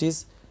অ্যাক্টিভিটিস,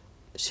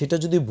 সেটা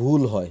যদি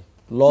ভুল হয়,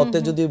 লতে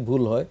যদি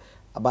ভুল হয়,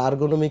 বা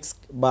আর্গোনমিক্স,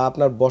 বা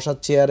আপনার বসার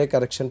চেয়ারে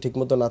কারেকশন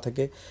ঠিকমতো না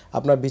থাকে,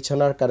 আপনার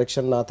বিছানার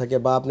কারেকশন না থাকে,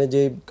 বা আপনি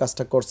যে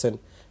কাজটা করছেন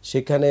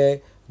সেখানে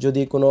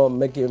যদি কোনো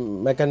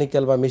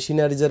মেকানিক্যাল বা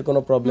মেশিনারিজের কোনো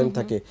প্রবলেম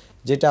থাকে,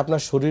 যেটা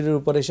আপনার শরীরের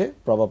উপর এসে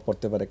প্রভাব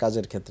পড়তে পারে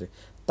কাজের ক্ষেত্রে,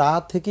 তা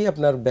থেকেই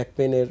আপনার ব্যাক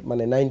পেইনের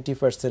মানে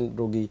 90%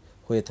 রোগী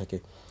হয়ে থাকে।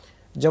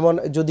 যেমন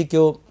যদি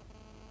কেউ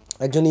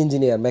একজন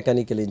ইঞ্জিনিয়ার,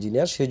 মেকানিক্যাল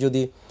ইঞ্জিনিয়ার, সে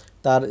যদি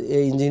তার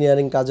এই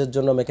ইঞ্জিনিয়ারিং কাজের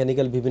জন্য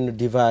মেকানিক্যাল বিভিন্ন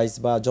ডিভাইস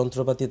বা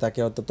যন্ত্রপাতি তাকে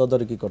হয়তো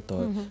তদারকি করতে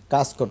হয়,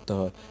 কাজ করতে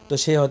হয়, তো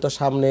সে হয়তো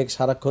সামনে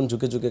সারাক্ষণ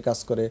ঝুঁকে ঝুঁকে কাজ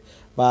করে,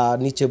 বা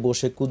নিচে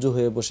বসে কুজু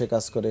হয়ে বসে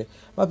কাজ করে,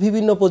 বা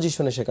বিভিন্ন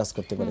পজিশনে সে কাজ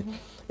করতে পারে।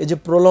 এই যে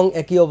প্রলং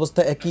একই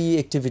অবস্থা, একই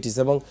অ্যাক্টিভিটিস,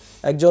 এবং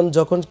একজন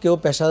যখন কেউ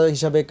পেশা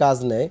হিসাবে কাজ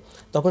নেয়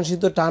তখন সে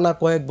তো টানা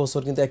কয়েক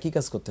বছর কিন্তু একই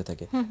কাজ করতে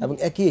থাকে এবং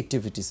একই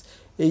অ্যাক্টিভিটিস।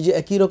 এই যে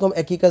একই রকম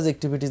একই কাজ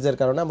অ্যাক্টিভিটিসের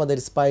কারণে আমাদের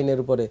স্পাইনের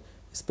উপরে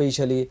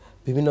স্পেশালি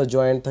বিভিন্ন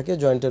জয়েন্ট থাকে,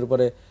 জয়েন্টের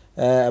উপরে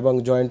এবং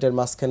জয়েন্টের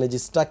মাঝখানে যে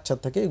স্ট্রাকচার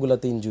থাকে,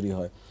 এগুলাতে ইনজুরি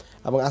হয়,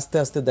 এবং আস্তে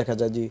আস্তে দেখা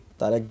যায় যে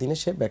তার একদিনে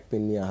সে ব্যাক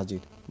পেইন নিয়ে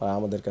হাজির বা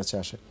আমাদের কাছে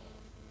আসে।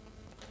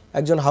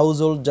 একজন হাউস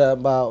হোল্ড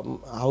বা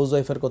হাউস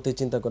ওয়াইফের কথাই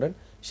চিন্তা করেন,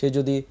 সে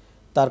যদি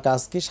তার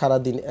কাজ কি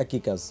সারাদিন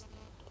একই কাজ,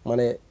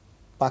 মানে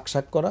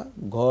পাকশাক করা,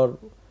 ঘর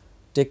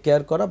টেক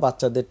কেয়ার করা,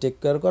 বাচ্চাদের টেক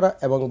কেয়ার করা,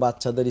 এবং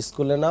বাচ্চাদের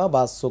স্কুলে নেওয়া,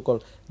 বা সকল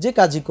যে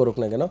কাজই করুক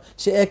না কেন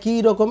সে একই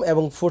রকম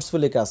এবং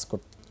ফোর্সফুলি কাজ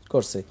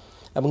করছে,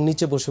 এবং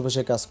নিচে বসে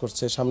বসে কাজ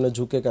করছে, সামনে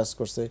ঝুঁকে কাজ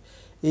করছে।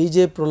 এই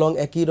যে প্রলং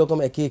একই রকম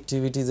একই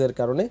অ্যাক্টিভিটিসের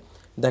কারণে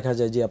দেখা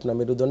যায় যে আপনার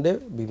মেরুদণ্ডে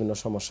বিভিন্ন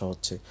সমস্যা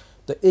হচ্ছে।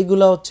 তো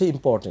এইগুলা হচ্ছে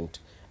ইম্পর্টেন্ট।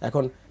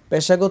 এখন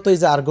পেশাগত এই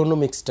যে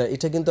আর্গোনমিক্সটা,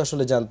 এটা কিন্তু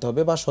আসলে জানতে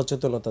হবে বা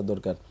সচেতনতা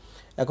দরকার।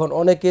 এখন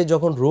অনেকে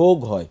যখন রোগ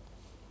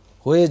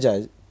হয়ে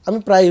যায়, আমি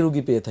প্রায়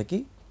রোগী পেয়ে থাকি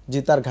যে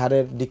তার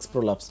ঘাড়ের ডিস্ক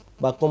প্রলাপস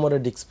বা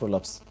কোমরের ডিস্ক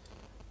প্রলাপস।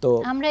 তো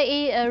আমরা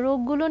এই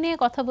রোগগুলো নিয়ে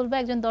কথা বলবো।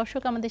 একজন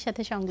দর্শক আমাদের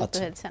সাথে সংযুক্ত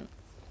হয়েছেন।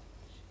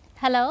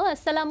 হ্যালো,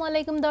 আসসালামু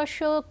আলাইকুম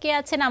দর্শক, কে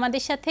আছেন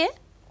আমাদের সাথে?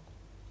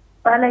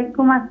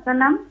 ওয়ালাইকুম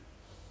আসসালাম।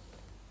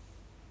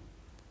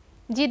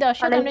 জি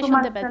দর্শক, আমরা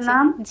শুনতে পাচ্ছি।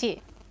 জি,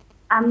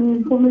 আমি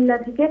কুমিল্লা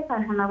থেকে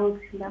ফারহানা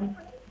বলছিলাম।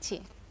 জি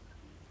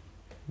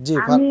জি,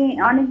 আমি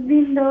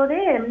অনেকদিন ধরে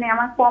এমনি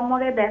আমার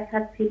কোমরে ব্যথা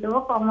ছিল,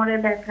 কোমরে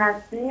ব্যথা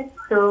আছে।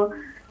 তো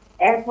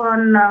এখন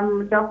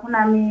যখন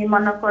আমি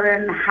মনে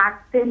করেন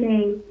হাঁটতে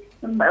নেই,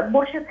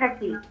 বসে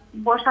থাকি,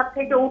 বসা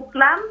থেকে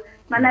উঠলাম,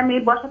 মানে আমি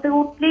বসা থেকে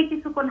উঠলেই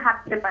কিছুক্ষণ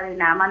হাঁটতে পারি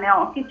না, মানে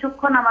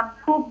কিছুক্ষণ আমার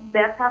খুব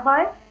ব্যথা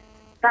হয়,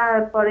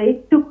 তারপরে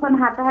একটুক্ষণ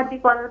হাঁটাহাঁটি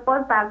করার পর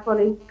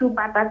তারপরে একটু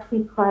পাটা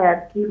ঠিক হয় আর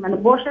কি। মানে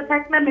বসে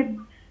থাকলে আমি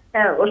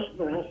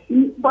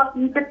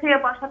নিচে থেকে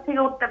বসা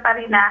থেকে উঠতে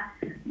পারি না,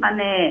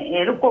 মানে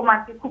এরকম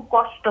আর কি, খুব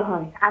কষ্ট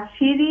হয়। আর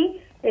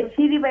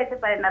সিঁড়ি বাইতে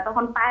পারি না,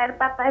 তখন পায়ের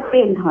পাতায়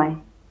পেন হয়।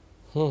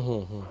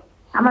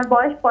 আমার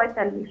বয়স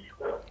 45।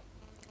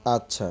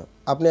 আচ্ছা,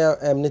 আপনি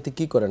এমনিতে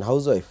কি করেন,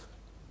 হাউস ওয়াইফ?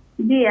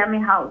 জি, আমি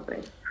হাউস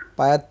ওয়াইফ।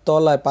 পায়ের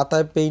তলায়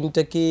পাতায়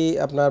পেইনটা কি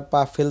আপনার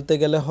পা ফেলতে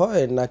গেলে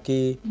হয়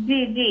নাকি? জি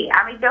জি,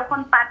 আমি যখন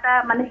পাটা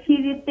মানে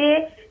সিঁড়িতে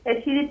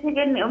সিঁড়ি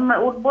থেকে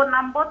উঠবো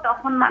নামবো,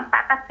 তখন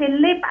পাটা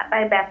ফেললেই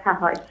পাটায় ব্যথা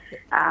হয়।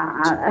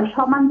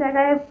 সমান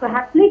জায়গায়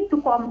হাঁটলে একটু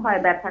কম হয়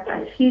ব্যথাটা,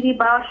 সিঁড়ি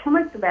পাওয়ার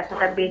সময় একটু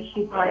ব্যথাটা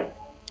বেশি হয়।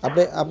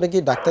 আপনি কি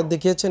ডাক্তার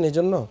দেখিয়েছেন এই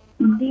জন্য?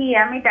 জি,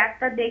 আমি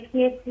ডাক্তার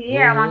দেখিয়েছি।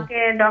 আমাকে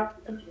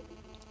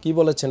কি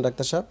বলেছেন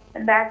ডাক্তার সাহেব?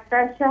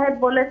 ডাক্তার সাহেব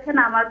বলেছেন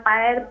আমার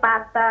পায়ের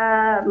পাতা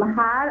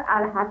হাড়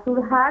আর হাঁটুর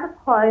হাড়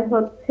ক্ষয়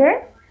হচ্ছে,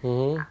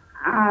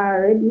 আর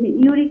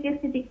ইউরিক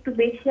অ্যাসিড একটু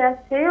বেশি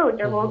আছে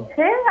ওটা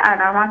বলছে। আর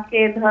আমাকে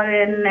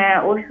ধরেন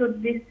ওষুধ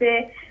দিচ্ছে,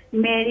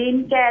 মেরিন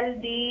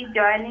ক্যালডি,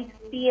 জয়নিক্স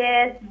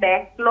পিএস,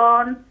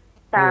 ব্যাকলন,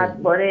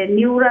 তারপরে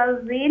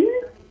নিউরালজিন,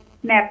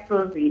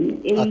 ন্যাপ্রোজিন,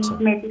 এই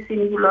মেডিসিন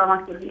গুলো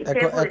আমাকে দিয়েছে।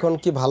 এখন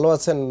কি ভালো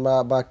আছেন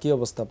বা কি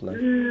অবস্থা আপনার?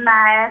 না,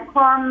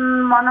 এখন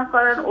মনে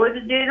করেন ওই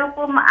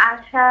যেরকম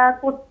আশা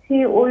করছি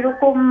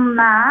ওইরকম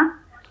না,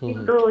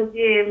 কিন্তু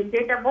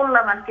যেটা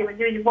বললাম আর কি,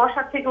 যে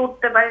বসা থেকে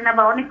উঠতে পারি না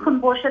বা অনেকক্ষণ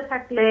বসে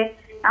থাকলে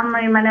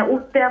আমি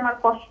উঠতে আমার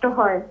কষ্ট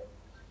হয়।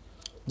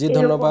 জি,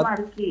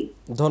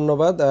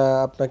 ধন্যবাদ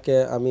আপনাকে।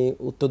 আমি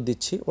উত্তর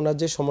দিচ্ছি। ওনার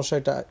যে সমস্যা,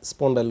 এটা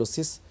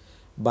স্পন্ডাইলোসিস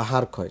বা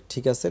হাড় ক্ষয়,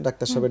 ঠিক আছে,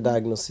 ডাক্তার সাহেবের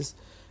ডায়াগনোসিস।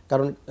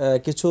 কারণ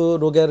কিছু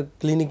রোগের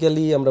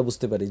ক্লিনিক্যালি আমরা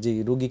বুঝতে পারি যে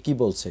রোগী কি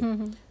বলছে।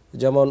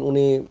 যেমন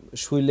উনি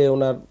শুইলে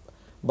ওনার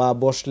বা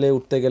বসলে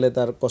উঠতে গেলে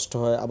তার কষ্ট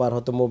হয়, আবার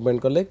হয়তো মুভমেন্ট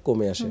করলে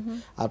কমে আসে।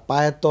 আর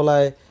পায়ের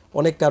তলায়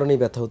অনেক কারণেই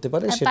ব্যথা হতে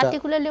পারে। সেটা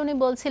পার্টিকুলারলি উনি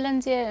বলছিলেন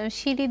যে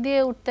সিঁড়ি দিয়ে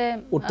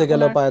উঠতে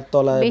গেলে পায়ের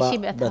তলায়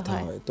ব্যথা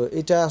হয়। তো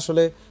এটা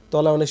আসলে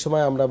তলায় অনেক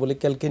সময় আমরা বলি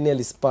ক্যালকেনিয়াল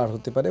স্পার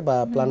হতে পারে বা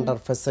প্লান্টার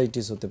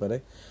ফ্যাসাইটিস হতে পারে,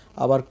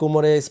 আবার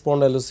কোমরে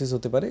স্পন্ডাইলোসিস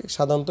হতে পারে।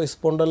 সাধারণত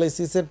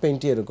স্পন্ডাইলোসিসের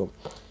পেইনটি এরকম,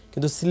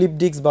 কিন্তু স্লিপ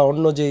ডিস্ক বা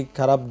অন্য যে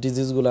খারাপ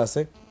ডিজিজগুলো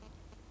আছে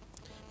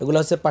এগুলো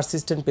হচ্ছে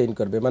পারসিস্টেন্ট পেইন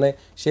করবে। মানে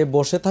সে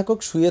বসে থাকুক,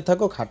 শুয়ে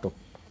থাকুক, হাঁটুক,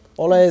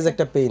 অলওয়েজ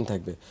একটা পেইন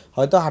থাকবে।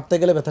 হয়তো হাঁটতে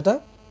গেলে ব্যথাটা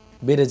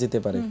বেড়ে যেতে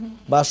পারে,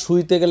 বা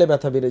শুইতে গেলে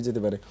ব্যথা বেড়ে যেতে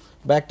পারে,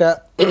 বা একটা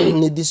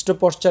নির্দিষ্ট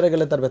পশ্চারে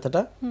গেলে তার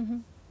ব্যথাটা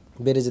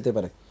বেড়ে যেতে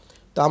পারে।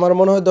 তো আমার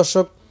মনে হয়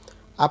দর্শক,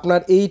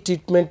 আপনার এই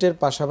ট্রিটমেন্টের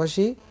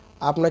পাশাপাশি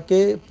আপনাকে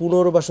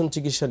পুনর্বাসন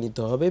চিকিৎসা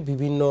নিতে হবে।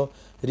 বিভিন্ন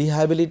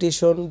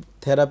rehabilitation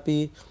therapy,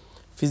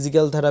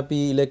 physical therapy,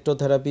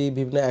 electrotherapy,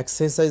 বিভিন্ন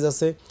এক্সারসাইজ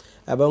আছে,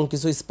 এবং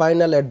কিছু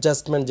স্পাইনাল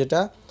অ্যাডজাস্টমেন্ট, যেটা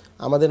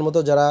আমাদের মতো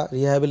যারা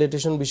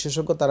রিহ্যাবিলিটেশন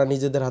বিশেষজ্ঞ তারা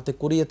নিজেদের হাতে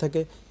করিয়ে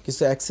থাকে।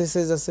 কিছু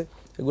এক্সারসাইজ আছে,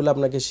 এগুলো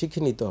আপনাকে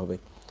শিখে নিতে হবে,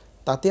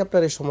 তাতে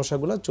আপনার এই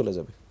সমস্যাগুলো চলে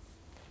যাবে।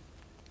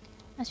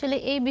 আসলে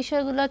এই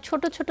বিষয়গুলো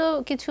ছোট ছোট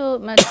কিছু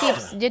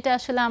টিপস যেটা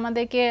আসলে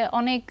আমাদেরকে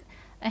অনেক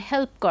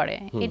হেল্প করে,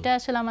 এটা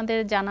আসলে আমাদের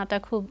জানাটা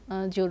খুব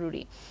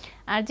জরুরি।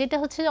 আর যেটা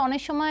হচ্ছে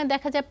অনেক সময়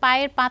দেখা যায়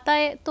পায়ের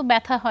পাতায় তো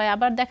ব্যথা হয়,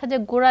 আবার দেখা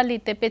যায়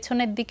গোড়ালিতে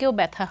পেছনের দিকেও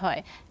ব্যথা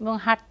হয়, এবং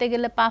হাঁটতে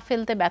গেলে পা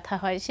ফেলতে ব্যথা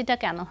হয়, সেটা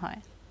কেন হয়?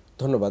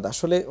 ধন্যবাদ।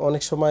 আসলে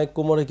অনেক সময়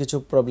কোমরে কিছু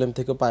প্রবলেম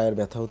থেকে পায়ের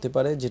ব্যথা হতে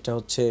পারে, যেটা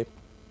হচ্ছে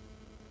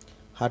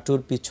হাঁটুর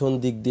পিছন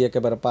দিক দিয়ে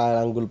একেবারে পায়ের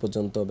আঙ্গুল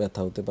পর্যন্ত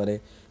ব্যথা হতে পারে।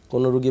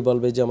 কোনো রোগী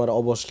বলবে যে আমার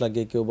অবশ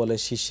লাগে, কেউ বলে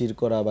শিশির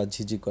করা বা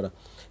ঝিঝি করা।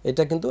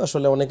 এটা কিন্তু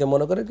আসলে অনেকে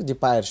মনে করে যে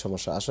পায়ের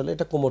সমস্যা, আসলে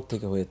এটা কোমর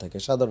থেকে হয়ে থাকে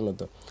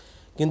সাধারণত।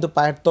 কিন্তু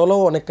পায়ের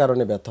তলাও অনেক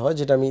কারণে ব্যথা হয়,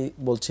 যেটা আমি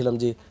বলছিলাম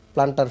যে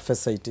প্লান্টার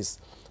ফ্যাসাইটিস,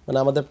 মানে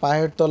আমাদের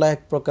পায়ের তলায়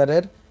এক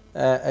প্রকারের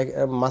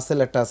মাসেল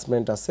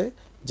অ্যাটাচমেন্ট আছে,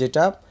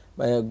 যেটা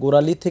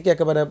গোড়ালি থেকে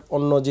একেবারে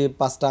অন্য যে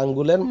 5টা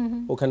আঙ্গুলের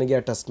ওখানে গিয়ে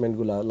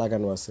অ্যাটাচমেন্টগুলো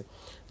লাগানো আছে,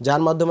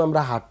 যার মাধ্যমে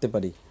আমরা হাঁটতে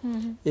পারি।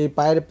 এই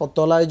পায়ের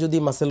তলায় যদি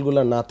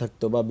মাসেলগুলো না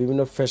থাকতো, বা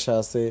বিভিন্ন ফেসা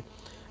আছে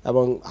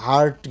এবং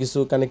হার্ট কিছু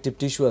কানেকটিভ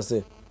টিস্যু আছে,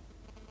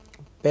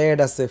 প্যাড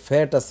আছে,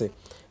 ফ্যাট আছে,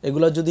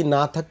 এগুলো যদি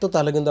না থাকতো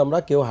তাহলে কিন্তু আমরা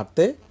কেউ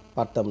হাঁটতে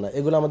পারতাম না।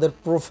 এগুলো আমাদের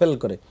প্রোফেল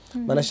করে,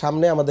 মানে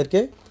সামনে আমাদেরকে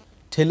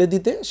ঠেলে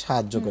দিতে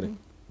সাহায্য করে।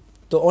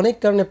 তো অনেক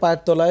কারণে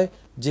পায়ের তলায়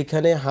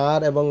যেখানে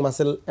হাড় এবং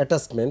মাসেল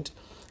অ্যাটাচমেন্ট,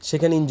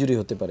 সেখানে ইনজুরি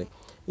হতে পারে।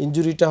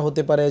 ইনজুরিটা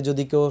হতে পারে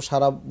যদি কেউ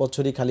সারা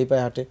বছরই খালি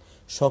পায়ে হাঁটে,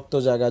 শক্ত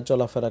জায়গায়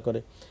চলাফেরা করে,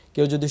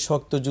 কেউ যদি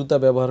শক্ত জুতা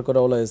ব্যবহার করে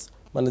অলওয়েজ,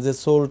 মানে যে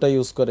সোলটা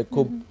ইউজ করে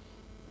খুব,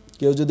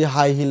 কেউ যদি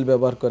হাই হিল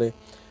ব্যবহার করে,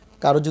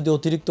 কারো যদি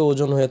অতিরিক্ত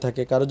ওজন হয়ে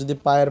থাকে, কারো যদি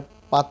পায়ের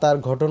পাতার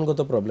গঠনগত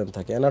প্রবলেম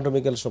থাকে,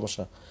 অ্যানাটমিক্যাল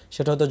সমস্যা,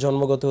 সেটা হয়তো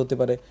জন্মগত হতে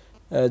পারে,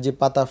 যে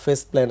পাতা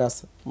ফেস প্ল্যানাস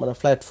মানে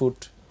ফ্ল্যাট ফুট,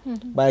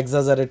 বা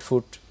এক্সাজারেট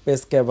ফুট,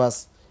 পেস ক্যাভাস,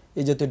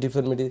 এই জাতীয়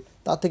ডিফর্মিটি,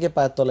 তা থেকে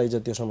পায়ের তলায় এই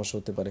জাতীয় সমস্যা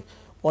হতে পারে।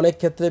 অনেক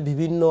ক্ষেত্রে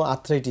বিভিন্ন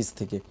আর্থ্রাইটিস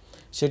থেকে,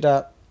 সেটা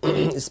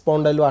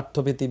স্পন্ডাইলো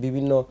আর্থোপ্যাথি,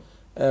 বিভিন্ন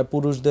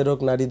পুরুষদের হোক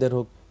নারীদের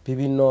হোক,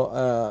 বিভিন্ন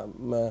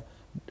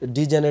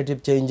ডিজেনারেটিভ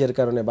চেঞ্জের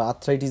কারণে বা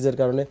আর্থ্রাইটিসের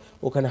কারণে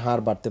ওখানে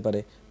হাড় বাড়তে পারে,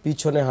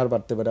 পিছনে হাড়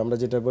বাড়তে পারে, আমরা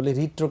যেটা বলি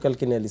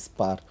রিট্রোক্যালকেনিয়াল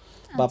স্পার,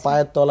 বা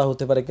পায়ের তলা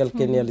হতে পারে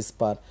ক্যালকেনিয়াল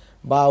স্পার,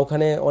 বা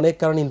ওখানে অনেক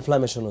কারণে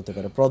ইনফ্লামেশন হতে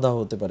পারে, প্রদাহ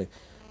হতে পারে,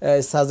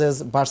 সাজেস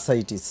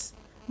বার্সাইটিস,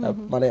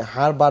 মানে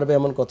হাড় বাড়বে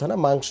এমন কথা না,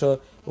 মাংস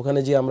ওখানে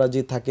যে আমরা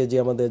যে থাকে, যে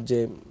আমাদের যে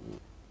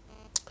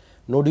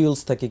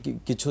নোডিউলস থাকে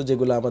কিছু,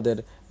 যেগুলো আমাদের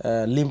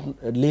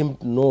লিম্ফ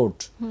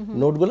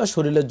নোডগুলো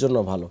শরীরের জন্য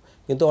ভালো,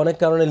 কিন্তু অনেক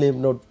কারণে লিম্ফ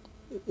নোড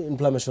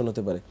ইনফ্লামেশন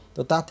হতে পারে।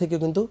 তো তা থেকে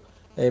কিন্তু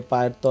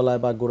পায়ের তলায়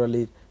বা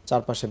গোড়ালির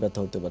চারপাশে ব্যথা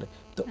হতে পারে।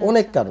 তো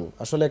অনেক কারণ,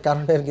 আসলে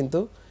কারণের কিন্তু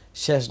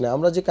শেষ নেই।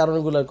 আমরা যে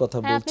কারণগুলোর কথা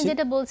বলছি, আপনি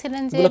যেটা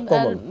বলছিলেন যে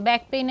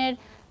ব্যাক পেইনের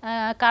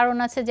কারণ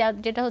আছে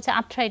যেটা হচ্ছে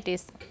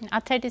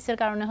আর্থ্রাইটিসের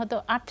কারণে হয়তো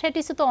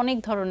আর্থ্রাইটিসও তো অনেক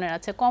ধরনের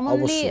আছে,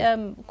 কমনলি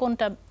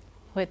কোনটা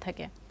হয়ে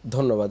থাকে?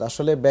 ধন্যবাদ।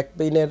 আসলে ব্যাক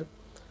পেইনের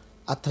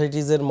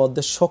আর্থ্রাইটিসের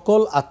মধ্যে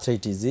সকল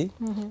আর্থ্রাইটিসই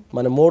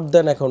মানে মোর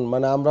দেন এখন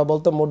মানে আমরা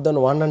বলতো মোর দেন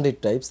 100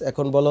 টাইপস,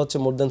 এখন বলা হচ্ছে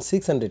মোর দেন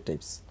 600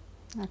 টাইপস।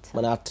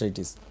 মানে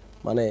আর্থ্রাইটিস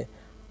মানে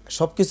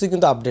সবকিছু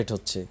কিন্তু আপডেট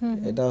হচ্ছে।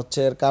 এটা হচ্ছে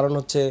এর কারণ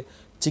হচ্ছে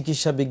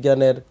চিকিৎসা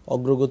বিজ্ঞানের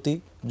অগ্রগতি,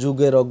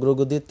 যুগের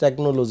অগ্রগতি,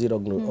 টেকনোলজির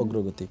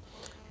অগ্রগতি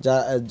যা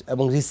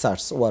এবং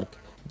রিসার্চ ওয়ার্ক,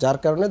 যার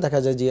কারণে দেখা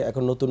যায় যে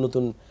এখন নতুন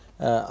নতুন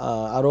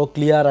আরও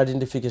ক্লিয়ার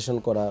আইডেন্টিফিকেশন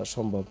করা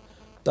সম্ভব।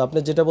 তো আপনি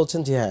যেটা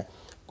বলছেন যে হ্যাঁ,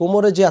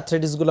 কোমরে যে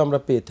আর্থ্রাইটিসগুলো আমরা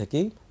পেয়ে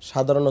থাকি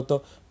সাধারণত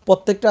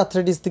প্রত্যেকটা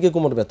আর্থ্রাইটিস থেকে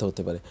কোমর ব্যথা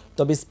হতে পারে,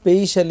 তবে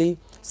স্পেশালি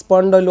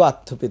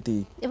স্পন্ডাইলোআর্থ্রোপ্যাথি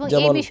এবং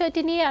এই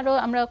বিষয়টি নিয়ে আরো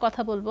আমরা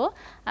কথা বলবো।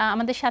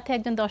 আমাদের সাথে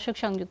একজন দর্শক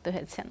সংযুক্ত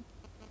হয়েছেন।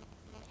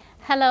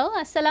 হ্যালো,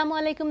 আসসালামু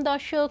আলাইকুম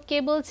দর্শক, কে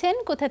বলছেন,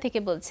 কোথা থেকে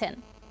বলছেন?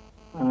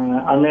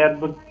 আমি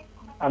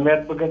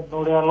অ্যাডভোকেট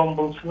নুরে আলম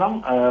বলছিলাম,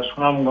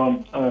 সুনামগঞ্জ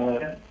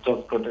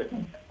চট্টগ্রামে।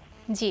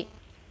 জি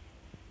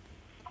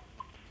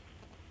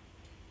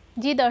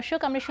জি দর্শক,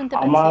 আমরা শুনতে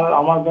পাচ্ছি।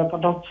 আমার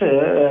ব্যথাটা হচ্ছে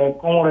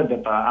কোমরে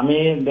ব্যথা। আমি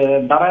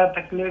দাঁড়ায়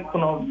থাকলে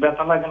কোনো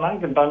ব্যথা লাগে না,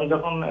 কিন্তু আমি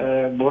যখন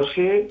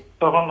বসি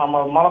তখন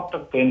আমার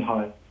মারাত্মক পেইন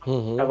হয়।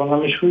 এবং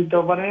আমি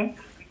শুইতেও পারি,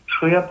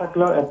 শুয়ে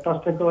থাকলেও এক পাশ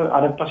থেকে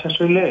আরেক পাশে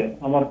শুইলে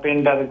আমার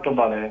পেইনটা আরেকটু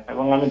বাড়ে,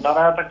 এবং আমি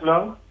দাঁড়ায়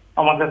থাকলেও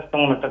আমার কাছে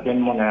তেমন একটা পেইন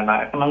মনে হয় না।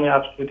 এখন আমি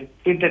আজকে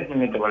কি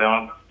ট্রিটমেন্ট নিতে পারি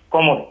আমার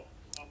কোমরে?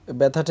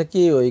 ব্যথাটা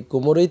কি ওই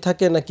কোমরেই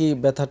থাকে নাকি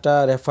ব্যথাটা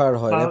রেফার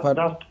হয়? রেফার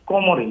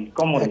কোমরে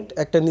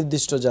একটা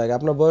নির্দিষ্ট জায়গা।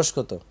 আপনার বয়স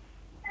কত?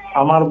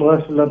 আমার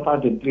বয়স হলো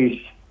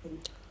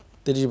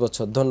 30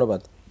 বছর।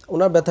 ধন্যবাদ।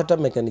 ওনার ব্যথাটা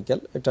মেকানিক্যাল,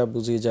 এটা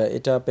বুঝিয়ে যায়,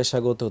 এটা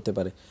পেশাগত হতে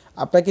পারে।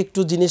 আপনাকে একটু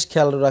জিনিস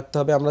খেয়াল রাখতে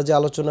হবে, আমরা যে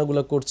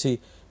আলোচনাগুলো করছি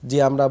যে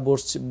আমরা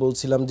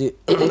বলছিলাম যে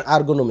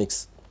আর্গোনমিক্স,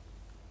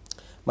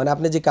 মানে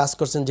আপনি যে কাজ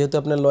করছেন, যেহেতু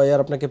আপনার লয়ার,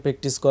 আপনাকে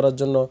প্র্যাকটিস করার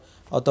জন্য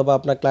অথবা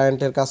আপনার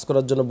ক্লায়েন্টের কাজ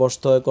করার জন্য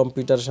বসতে হয়,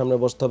 কম্পিউটারের সামনে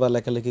বসতে হয় বা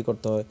লেখালেখি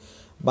করতে হয়,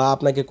 বা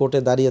আপনাকে কোর্টে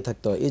দাঁড়িয়ে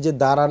থাকতে হয়। এই যে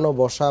দাঁড়ানো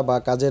বসা বা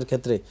কাজের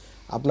ক্ষেত্রে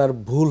আপনার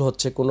ভুল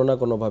হচ্ছে কোনো না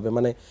কোনোভাবে,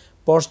 মানে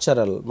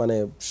পশ্চারাল মানে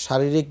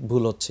শারীরিক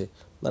ভুল হচ্ছে,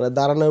 মানে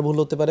দাঁড়ানোর ভুল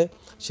হতে পারে,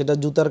 সেটা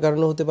জুতার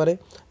কারণে হতে পারে,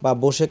 বা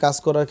বসে কাজ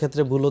করার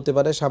ক্ষেত্রে ভুল হতে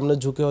পারে, সামনে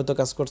ঝুঁকে হয়তো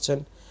কাজ করছেন।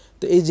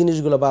 তো এই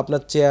জিনিসগুলো বা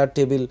আপনার চেয়ার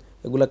টেবিল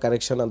এগুলো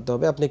কারেকশান আনতে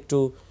হবে। আপনি একটু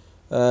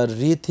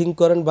রিথিঙ্ক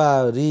করেন বা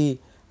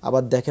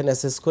আবার দেখেন,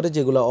 অ্যাসেস করে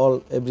যেগুলো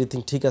এভরিথিং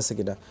ঠিক আছে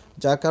কিনা,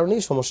 যার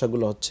কারণেই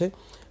সমস্যাগুলো হচ্ছে।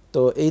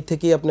 তো এই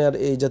থেকেই আপনার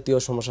এই জাতীয়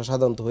সমস্যা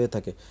সাধারণত হয়ে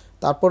থাকে।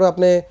 তারপরে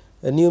আপনি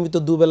নিয়মিত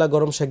দুবেলা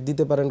গরম সেক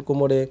দিতে পারেন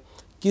কোমরে,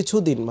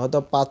 কিছুদিন হয়তো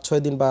 5-6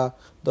 দিন বা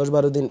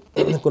 10-12 দিন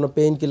কোনো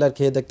পেইন কিলার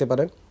খেয়ে দেখতে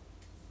পারেন।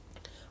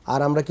 আর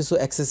আমরা কিছু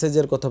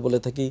এক্সারসাইজের কথা বলে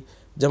থাকি,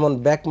 যেমন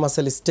ব্যাক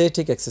মাসেল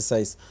স্ট্যাটিক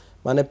এক্সারসাইজ,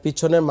 মানে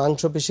পিছনের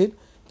মাংসপেশির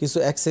কিছু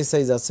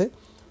এক্সারসাইজ আছে,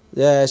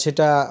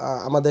 সেটা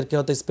আমাদেরকে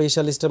হয়তো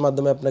স্পেশালিস্টের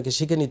মাধ্যমে আপনাকে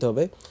শিখে নিতে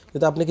হবে,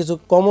 কিন্তু আপনি কিছু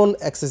কমন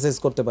এক্সারসাইজ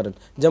করতে পারেন,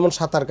 যেমন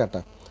সাঁতার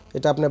কাটা।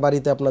 এটা আপনার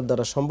বাড়িতে আপনার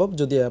দ্বারা সম্ভব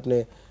যদি আপনি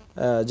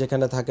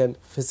যেখানে থাকেন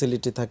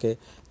ফেসিলিটি থাকে।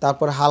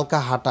 তারপর হালকা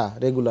হাঁটা,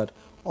 রেগুলার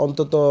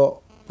অন্তত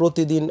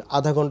প্রতিদিন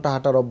আধা ঘন্টা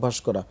হাঁটার অভ্যাস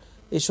করা,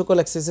 এই সকল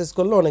এক্সারসাইজ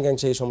করলে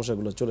অনেকাংশে এই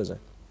সমস্যাগুলো চলে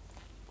যায়।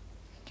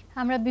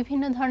 আমরা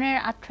বিভিন্ন ধরনের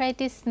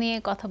আর্থ্রাইটিস নিয়ে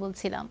কথা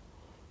বলছিলাম।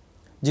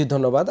 জি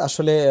ধন্যবাদ।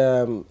 আসলে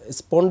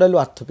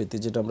স্পন্ডাইলোআর্থ্রোপ্যাথি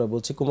যেটা আমরা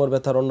বলছি কোমর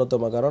ব্যথার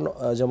অন্যতম কারণ,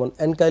 যেমন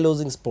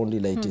অ্যানকাইলোজিং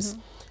স্পন্ডিলাইটিস,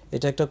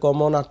 এটা একটা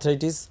কমন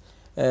আর্থ্রাইটিস।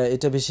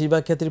 এটা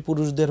বেশিরভাগ ক্ষেত্রে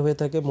পুরুষদের হয়ে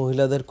থাকে,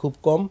 মহিলাদের খুব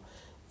কম।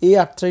 এই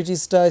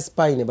আর্থ্রাইটিসটা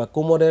স্পাইনে বা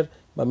কোমরের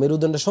বা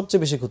মেরুদণ্ডের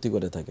সবচেয়ে বেশি ক্ষতি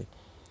করে থাকে,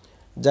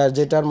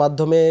 যেটার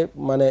মাধ্যমে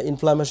মানে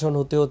ইনফ্লামেশন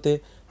হতে হতে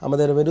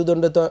আমাদের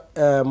মেরুদণ্ডে তো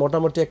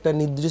মোটামুটি একটা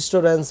নির্দিষ্ট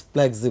রেঞ্জ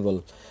ফ্লেক্সিবল,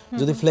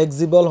 যদি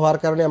ফ্লেক্সিবল হওয়ার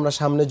কারণে আমরা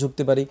সামনে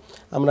ঝুঁকতে পারি,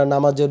 আমরা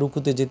নামাজে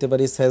রুকুতে যেতে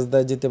পারি,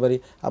 সেজদায় যেতে পারি,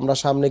 আমরা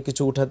সামনে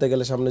কিছু উঠাতে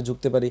গেলে সামনে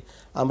ঝুঁকতে পারি,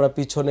 আমরা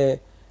পিছনে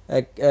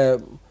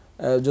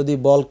যদি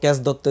বল ক্যাচ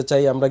ধরতে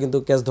চাই আমরা কিন্তু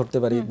ক্যাচ ধরতে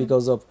পারি,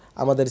 বিকজ অফ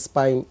আমাদের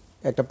স্পাইন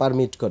একটা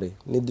পারমিট করে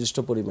নির্দিষ্ট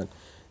পরিমাণ।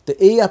 তো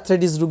এই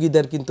আর্থ্রাইটিস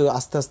রোগীদের কিন্তু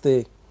আস্তে আস্তে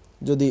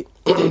যদি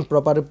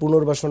প্রপার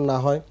পুনর্বাসন না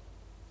হয়,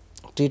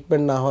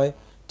 ট্রিটমেন্ট না হয়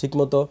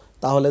ঠিকমতো,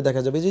 তাহলে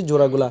দেখা যাবে যে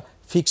জোড়াগুলা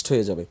ফিক্সড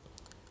হয়ে যাবে,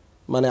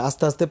 মানে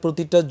আস্তে আস্তে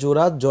প্রতিটা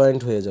জোড়া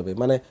জয়েন্ট হয়ে যাবে,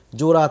 মানে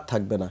জোড়া আর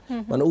থাকবে না,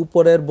 মানে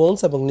উপরের বোনস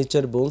এবং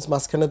নিচের বোনস,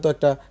 মাঝখানে তো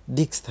একটা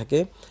ডিস্ক থাকে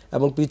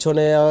এবং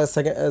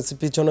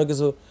পিছনে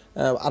কিছু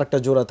আরেকটা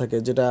জোড়া থাকে,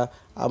 যেটা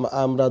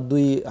আমরা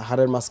দুই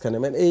হাড়ের মাঝখানে,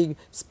 মানে এই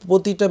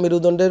প্রতিটা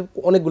মেরুদণ্ডের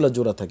অনেকগুলো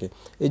জোড়া থাকে।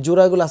 এই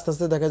জোড়াগুলো আস্তে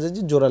আস্তে দেখা যায়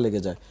যে জোড়া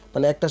লেগে যায়,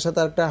 মানে একটার সাথে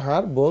আরেকটা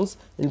হাড় বোনস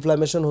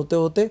ইনফ্লামেশন হতে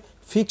হতে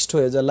ফিক্সড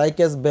হয়ে যায়, লাইক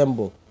অ্যাজ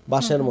ব্যাম্বো,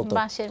 বাঁশের মতো।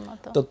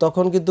 তো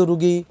তখন কিন্তু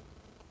রোগী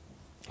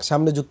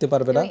সামনে ঝুঁকতে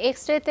পারবে না।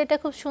 এক্স-রেতে এটা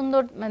খুব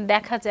সুন্দর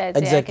দেখা যায়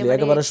যে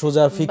একেবারে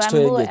সোজা ফিক্সড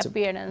হয়ে গেছে,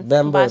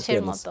 ব্যাম্বো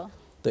অ্যাপিয়ারেন্স।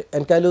 তো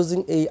অ্যানকাইলোজিং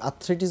এই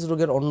আর্থ্রাইটিস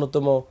রোগের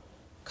অন্যতম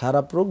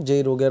খারাপ রোগ,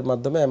 যেই রোগের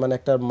মাধ্যমে মানে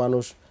একটা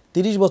মানুষ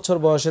 30 বছর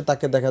বয়সে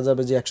তাকে দেখা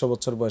যাবে যে 100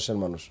 বছর বয়সের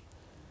মানুষ,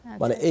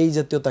 মানে এই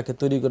জাতীয় তাকে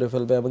তৈরি করে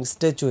ফেলবে এবং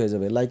স্ট্যাচু হয়ে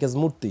যাবে, লাইক এজ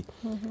মূর্তি।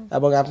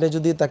 এবং আপনি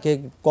যদি তাকে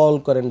কল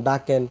করেন,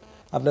 ডাকেন,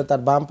 আপনি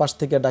তার বাম পাশ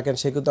থেকে ডাকেন,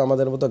 সে কিন্তু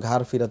আমাদের মতো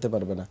ঘাড় ফিরাতে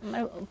পারবে না,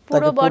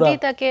 পুরো বডি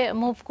তাকে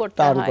মুভ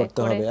করতে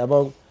হবে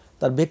এবং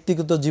তার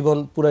ব্যক্তিগত জীবন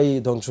পুরাই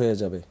ধ্বংস হয়ে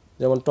যাবে।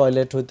 যেমন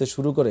টয়লেট হইতে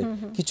শুরু করে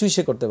কিছুই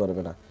সে করতে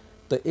পারবে না।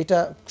 তো এটা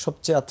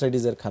সবচেয়ে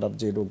আর্থ্রাইটিসের খারাপ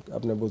যে রোগ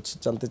আপনি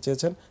জানতে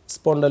চেয়েছেন,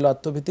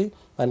 স্পন্ডাইলোআর্থ্রোপ্যাথি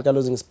বা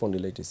অ্যানকাইলোজিং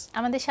স্পন্ডিলাইটিস।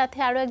 আমাদের সাথে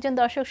আরো একজন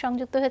দর্শক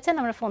সংযুক্ত হয়েছেন,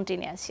 আমরা ফোনটি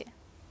নিয়ে আসি।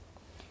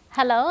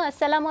 হ্যালো,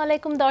 আসসালামু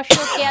আলাইকুম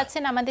দর্শক, কে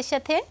আছেন আমাদের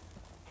সাথে?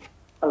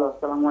 হ্যালো,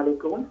 আসসালামু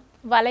আলাইকুম।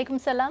 ওয়ালাইকুম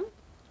সালাম।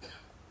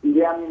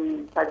 জি, আমি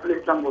সাইফুল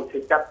ইসলাম বলছি,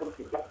 চাঁদপুর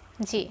থেকে।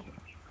 জি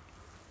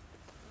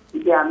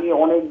জি, আমি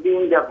অনেকদিন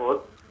যাবত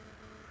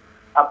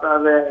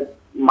আপনার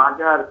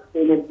মাজার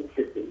পেনে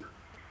দেখতেছি।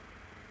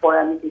 পরে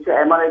আমি কিছু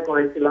এমআরআই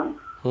করেছিলাম।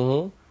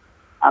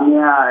 আমি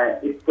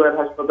স্কয়ার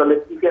হাসপাতালে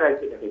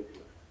পিকেআইতে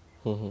দেখিয়েছিলাম।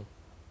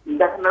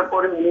 দেখানোর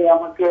পরে উনি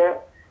আমাকে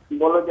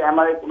বলল যে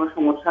এমআরআই কোনো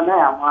সমস্যা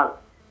নেই, আমার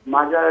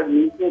মাজার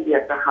নিচে যে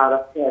একটা হাড়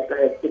আছে একটা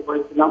এক্সরে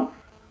করেছিলাম,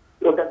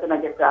 ওটাতে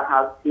নাকি একটা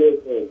হাড় প্লেট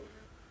হয়ে গেছে।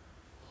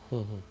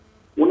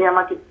 উনি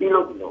আমাকে পিলো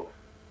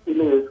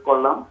ইউজ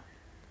করলাম।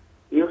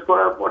 ইউজ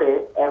করার পরে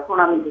এখন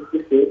আমি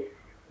দেখতেছি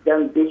যে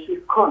আমি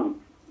বেশিক্ষণ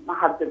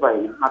হাঁটতে পারি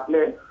না।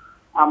 হাঁটলে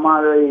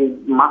আমার ওই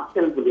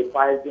মাসেল গুলি,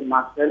 পায়ের যে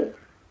মাসেল,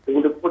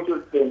 এগুলো প্রচুর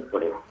পেন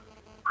করে।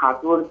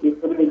 হাঁটুর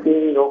পিছনে যে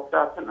রোগটা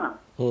আছে না,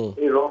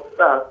 এই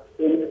রোগটা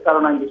পেনের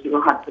কারণে আমি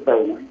বেশিক্ষণ হাঁটতে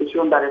পারি না,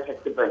 বেশিক্ষণ দাঁড়িয়ে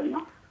থাকতে পারি না।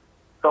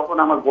 তখন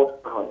আমার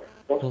বসতে হয়,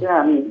 বসতে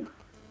আমি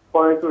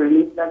পরে একটু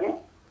রিলিফ লাগে,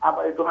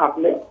 আবার একটু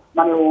হাঁটলে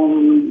মানে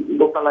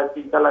দোতলায়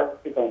তিনতলায়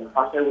উঠতে পারি না,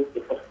 পাশে উঠতে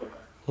কষ্ট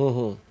হয়।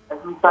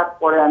 এখন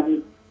তারপরে আমি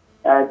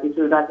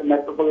কিছুদিন আগে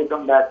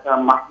মেট্রোপলিটন ডাক্তার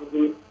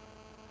মাহমুদুল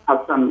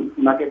হাসান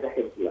ওনাকে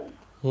দেখেছিলাম।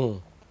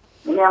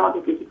 উনি আমাকে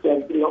কিছু চেক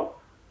দিল,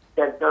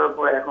 চেক দেওয়ার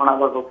পরে এখন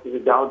আবার বলছি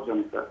যাওয়ার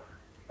জন্য। স্যার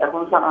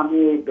এখন স্যার আমি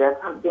এই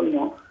ব্যথার জন্য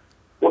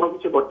কোনো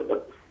কিছু করতে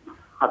পারছি না,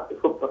 হাঁটতে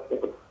খুব কষ্ট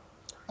করছি।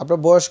 আপনার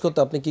বয়স কত?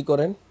 আপনি কি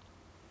করেন?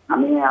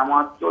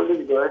 আমার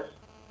 40 বয়স,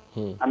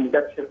 আমি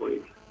ব্যবসা করি।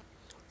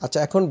 আচ্ছা,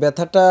 এখন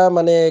ব্যথাটা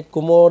মানে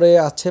কোমরে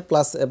আছে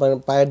প্লাস এবং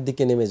পায়ের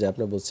দিকে নেমে যায়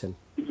আপনি বলছেন?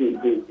 জি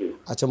জি জি।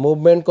 আচ্ছা,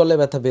 মুভমেন্ট করলে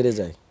ব্যথা বেড়ে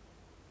যায়?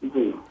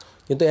 জি।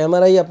 কিন্তু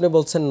এমআরআই আপনি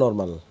বলছেন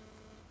নরমাল?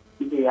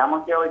 জি,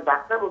 আমাকে ওই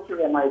ডাক্তার বলছিল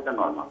এমআরআইটা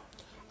নরমাল।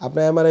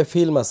 আপনার এমআরআই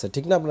ফিল্ম আছে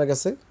ঠিক না আপনার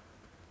কাছে?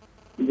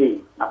 জি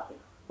আছে।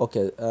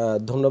 ওকে,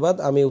 ধন্যবাদ।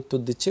 আমি উত্তর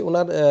দিচ্ছি।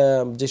 ওনার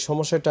যে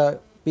সমস্যাটা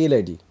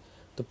পিএলআইডি,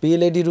 তো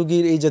পিএলআইডি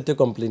রুগীর এই জাতীয়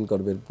কমপ্লেন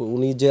করবে।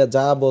 উনি যে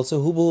যা বলছে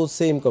হুবহু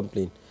same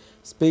complain.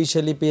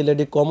 Specially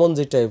PLID common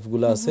যে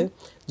টাইপগুলো আছে,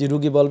 যে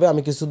রুগী বলবে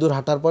আমি কিছু দূর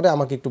হাঁটার পরে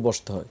আমাকে একটু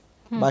বসতে হয়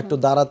বা একটু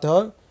দাঁড়াতে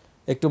হয়,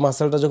 একটু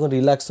মাসেলটা যখন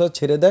রিল্যাক্স হয়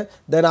ছেড়ে দেয়,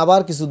 দেন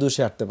আবার কিছু দূর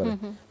সে হাঁটতে পারে,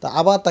 তা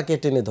আবার তাকে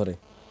টেনে ধরে।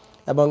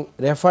 এবং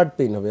রেফার্ড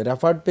পেইন হবে।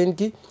 রেফার্ড পেইন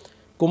কি?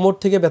 কোমর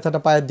থেকে ব্যথাটা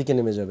পায়ের দিকে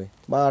নেমে যাবে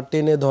বা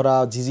টেনে ধরা,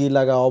 ঝিঝি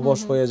লাগা, অবশ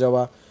হয়ে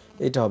যাওয়া,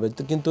 এটা হবে।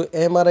 তো কিন্তু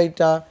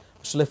এমআরআইটা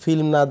আসলে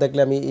ফিল্ম না দেখলে,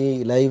 আমি এই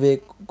লাইভে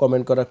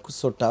কমেন্ট করা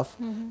সো টাফ,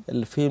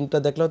 ফিল্মটা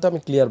দেখলে হয়তো আমি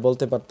ক্লিয়ার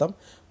বলতে পারতাম।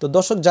 তো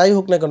দর্শক যাই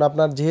হোক না কেন,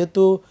 আপনার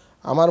যেহেতু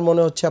আমার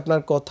মনে হচ্ছে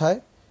আপনার কথায়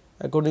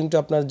অ্যাকর্ডিং টু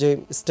আপনার যে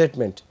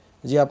স্টেটমেন্ট,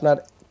 যে আপনার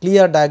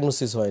ক্লিয়ার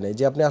ডায়াগনোসিস হয় নাই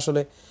যে আপনি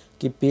আসলে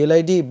কি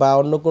পিএলআইডি বা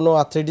অন্য কোনো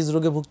আর্থ্রাইটিস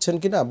রোগে ভুগছেন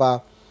কিনা বা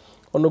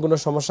অন্য কোনো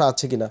সমস্যা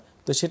আছে কিনা,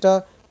 তো সেটা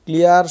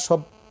ক্লিয়ার সব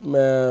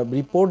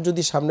রিপোর্ট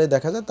যদি সামনে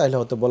দেখা যায় তাহলে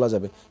হয়তো বলা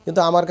যাবে। কিন্তু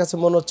আমার কাছে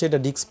মনে হচ্ছে এটা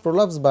ডিস্ক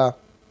প্রোলাপস বা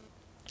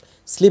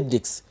স্লিপ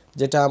ডিস্ক,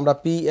 যেটা আমরা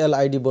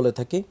পিএলআইডি বলে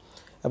থাকি।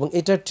 এবং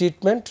এটার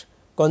ট্রিটমেন্ট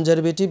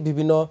কনজারভেটিভ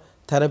বিভিন্ন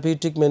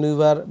থেরাপিউটিক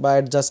ম্যানুভার বা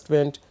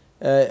অ্যাডজাস্টমেন্ট,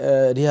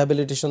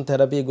 রিহ্যাবিলিটেশন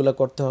থেরাপি এগুলো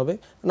করতে হবে,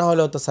 না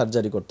হলে হয়তো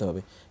সার্জারি করতে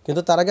হবে।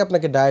 কিন্তু তার আগে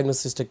আপনাকে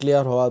ডায়াগনোসিসটা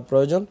ক্লিয়ার হওয়া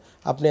প্রয়োজন।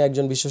 আপনি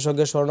একজন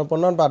বিশেষজ্ঞের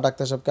শরণাপন্ন হন বা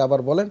ডাক্তার সাহেবকে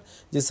আবার বলেন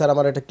যে স্যার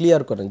আমার এটা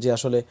ক্লিয়ার করেন যে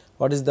আসলে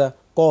what is the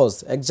cause,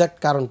 exact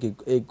কারণ কি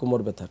এই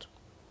কোমর ব্যথার।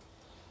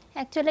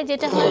 অ্যাকচুয়ালি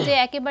যেটা হয় যে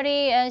একেবারে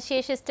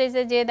শেষ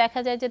স্টেজে যে দেখা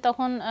যায় যে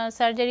তখন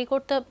সার্জারি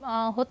করতে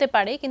হতে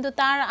পারে, কিন্তু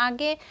তার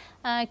আগে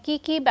কি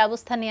কি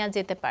ব্যবস্থা নেওয়া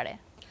যেতে পারে?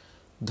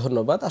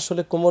 ধন্যবাদ।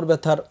 আসলে কোমর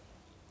ব্যথার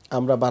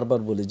আমরা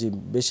বারবার বলি যে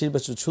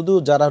বেশিরভাগ শুধু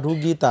যারা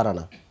রুগী তারা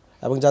না,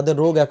 এবং যাদের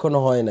রোগ এখনো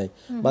হয় নাই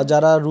বা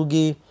যারা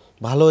রুগী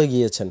ভালো হয়ে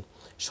গিয়েছেন,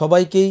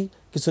 সবাইকেই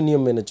কিছু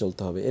নিয়ম মেনে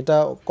চলতে হবে, এটা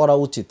করা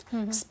উচিত।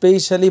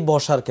 স্পেশালি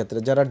বসার ক্ষেত্রে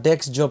যারা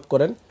ডেস্ক জব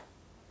করেন,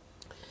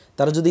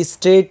 তারা যদি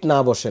স্ট্রেট না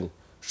বসেন,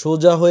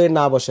 সোজা হয়ে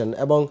না বসেন,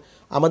 এবং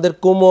আমাদের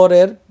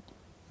কোমরের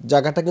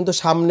জায়গাটা কিন্তু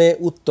সামনে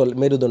উত্তল,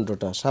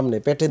 মেরুদণ্ডটা সামনে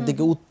পেটের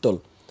দিকে উত্তল।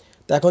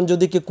 তো এখন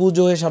যদি কেউ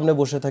কুজো হয়ে সামনে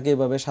বসে থাকে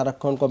এভাবে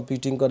সারাক্ষণ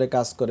কম্পিউটিং করে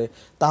কাজ করে,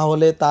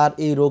 তাহলে তার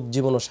এই রোগ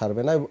জীবনও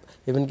সারবে না,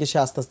 ইভেন কি সে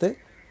আস্তে আস্তে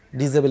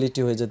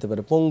ডিসেবিলিটি হয়ে যেতে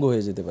পারে, পঙ্গু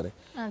হয়ে যেতে পারে।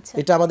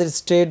 এটা আমাদের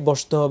স্ট্রেট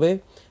বসতে হবে,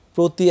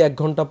 প্রতি 1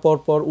 ঘন্টা পর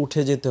পর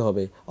উঠে যেতে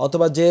হবে,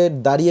 অথবা যে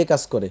দাঁড়িয়ে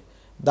কাজ করে,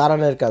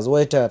 দাঁড়ানোর কাজ,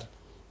 ওয়েটার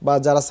বা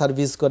যারা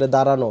সার্ভিস করে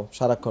দাঁড়ানো,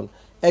 সারাক্ষণ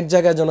এক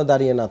জায়গায় যেন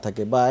দাঁড়িয়ে না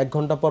থাকে, বা 1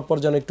 ঘন্টা পর পর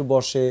যেন একটু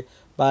বসে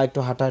বা একটু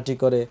হাঁটাহাঁটি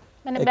করে।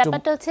 মানে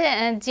ব্যাপারটা হচ্ছে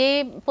যে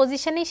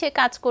পজিশনেই সে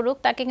কাজ করুক,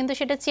 তাকে কিন্তু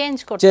সেটা চেঞ্জ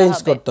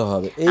করতে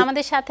হবে।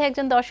 আমাদের সাথে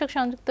একজন দর্শক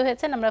সংযুক্ত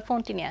হয়েছেন, আমরা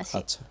ফোনটি নিয়ে আসি।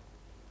 আচ্ছা,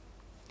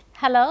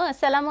 হ্যালো,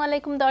 আসসালামু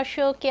আলাইকুম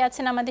দর্শক, কে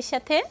আছেন আমাদের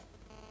সাথে?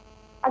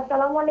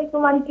 আসসালামু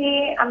আলাইকুম আন্টি,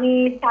 আমি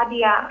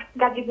সাদিয়া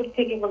গাজীপুর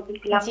থেকে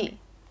বলতেছিলাম। জি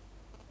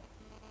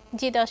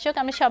জি দর্শক,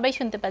 আমরা সবাই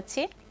শুনতে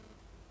পাচ্ছি।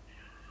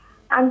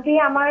 আন্টি,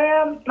 আমার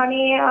মানে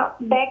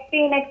ব্যাক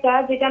পেইন একটা,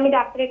 যেটা আমি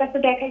ডাক্তারের কাছে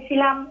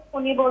দেখাইছিলাম,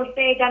 উনি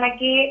বলছে এটা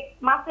নাকি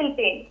মাসেল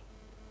পেইন।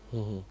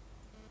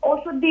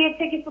 ওষুধ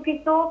দিয়েছে কিছু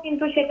কিছু,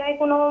 কিন্তু সেটাই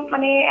কোনো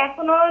মানে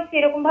এখনো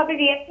সেরকম ভাবে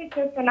রিঅ্যাক্ট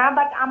হচ্ছে না,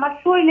 বাট আমার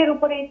শরীরের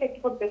উপরে ইফেক্ট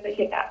করতেছে।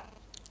 সেটা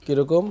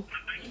কিরকম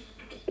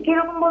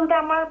কিরকম বলতে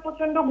আমার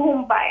প্রচন্ড ঘুম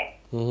পায়,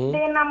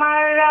 দেন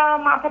আমার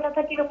মাথা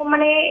টাথা কিরকম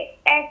মানে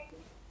এক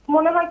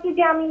মনে হয় কি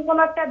যে আমি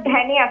কোনো একটা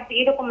ধ্যানে আছি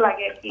এরকম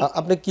লাগে আর কি।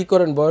 আপনি কি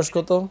করেন, বয়স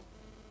কত?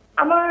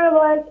 আমার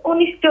বয়স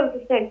 19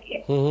 চলতেছে আর কি।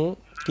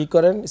 কি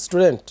করেন,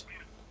 স্টুডেন্ট?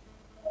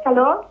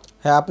 হ্যালো,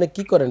 হ্যাঁ, আপনি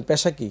কি করেন,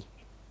 পেশা কি?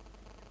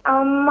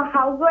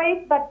 হাউসওয়াইফ,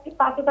 বাট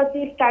পাশাপাশি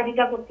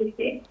স্টাডিটা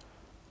করতেছি।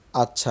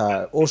 আচ্ছা,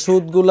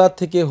 ওষুধগুলা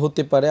থেকে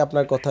হতে পারে,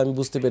 আপনার কথা আমি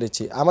বুঝতে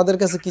পেরেছি। আমাদের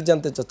কাছে কি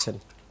জানতে চাচ্ছেন?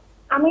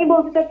 আমি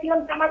বলতে চাচ্ছিলাম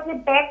যে আমার যে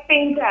ব্যাক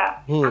পেইনটা,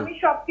 আমি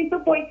সবকিছু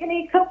পরীক্ষা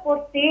নিরীক্ষা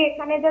করছি,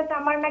 এখানে জাস্ট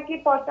আমার নাকি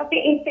প্রস্রাবে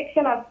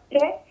ইনফেকশন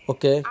আসছে।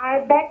 ওকে। আর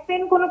ব্যাক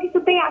পেইন কোনো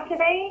কিছুতেই আসে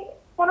নাই,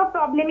 কোনো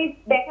প্রবলেমই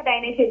দেখা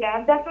দেয়নি। সেটা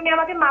জাস্ট উনি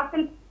আমাকে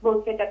মাসেল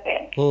বলছে এটাতে।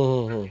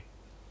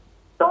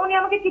 তো উনি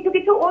আমাকে কিছু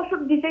কিছু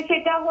ওষুধ দিছে,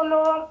 সেটা হলো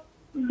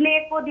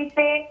ব্লেকো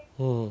দিছে,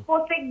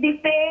 পোসেক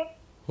দিছে,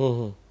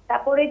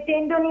 তারপরে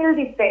টেন্ডোনিল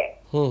দিছে,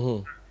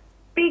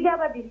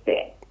 পিগাবা দিছে।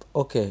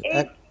 ওকে।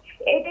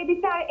 এটা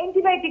দিছে, আর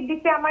অ্যান্টিবায়োটিক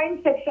দিছে আমার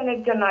ইনফেকশনের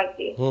জন্য আর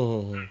কি।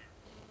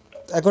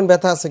 এখন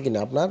ব্যথা আছে কিনা,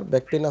 আপনার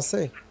ব্যাক পেইন আছে?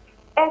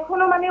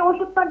 এখনো মানে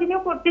ওষুধ কন্টিনিউ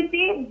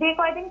করতেছি, যে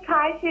কয়দিন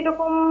খাই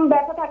সেরকম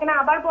ব্যথা থাকে না,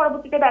 আবার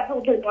পরবর্তীতে ব্যথা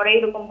উঠে পড়ে,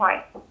 এরকম হয়।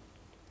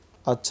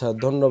 আচ্ছা,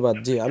 ধন্যবাদ।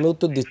 জি, আমি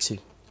উত্তর দিচ্ছি।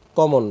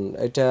 কমন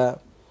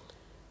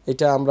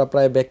এটা আমরা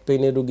প্রায় ব্যাক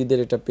পেইনের রোগীদের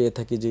এটা পেয়ে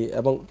থাকি। জি,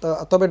 এবং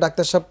তবে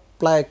ডাক্তার সাহেব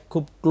প্রায়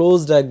খুব ক্লোজ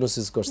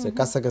ডায়াগনোসিস করছে,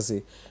 কাছাকাছি,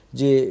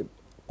 যে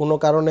কোনো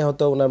কারণে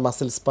হয়তো ওনার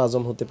মাসেল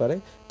স্পাজম হতে পারে,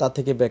 তা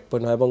থেকে ব্যাক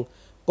পেইন হয়। এবং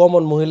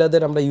কমন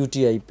মহিলাদের আমরা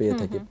ইউটিআই পেয়ে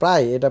থাকি,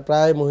 এটা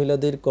প্রায়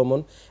মহিলাদের কমন।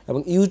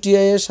 এবং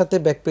ইউটিআই এর সাথে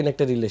ব্যাক পেইন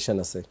একটা রিলেশন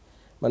আছে,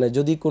 মানে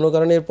যদি কোনো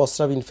কারণে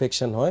প্রস্রাব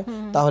ইনফেকশন হয়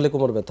তাহলে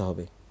কোমর ব্যথা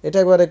হবে, এটা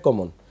একবারে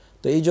কমন।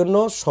 তো এই জন্য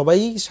সবাই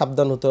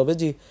সাবধান হতে হবে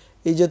যে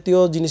এই জাতীয়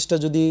জিনিসটা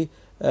যদি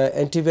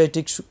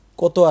অ্যান্টিবায়োটিক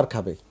কত আর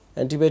খাবে,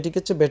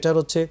 অ্যান্টিবায়োটিকের চেয়ে বেটার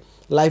হচ্ছে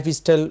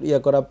লাইফস্টাইল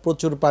করা,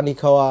 প্রচুর পানি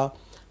খাওয়া,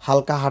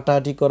 হালকা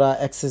হাঁটাহাঁটি করা,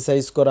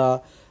 এক্সারসাইজ করা,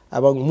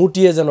 এবং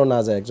মুটিয়ে যেন না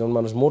যায়, একজন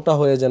মানুষ মোটা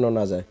হয়ে যেন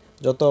না যায়,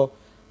 যত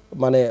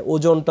মানে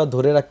ওজনটা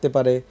ধরে রাখতে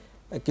পারে,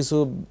 কিছু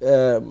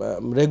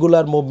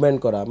রেগুলার মুভমেন্ট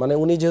করা। মানে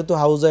উনি যেহেতু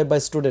হাউস ওয়াইফ বা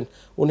স্টুডেন্ট,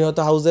 উনি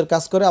হয়তো হাউসের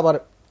কাজ করে আবার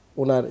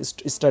ওনার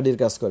স্টাডির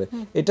কাজ করে,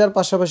 এটার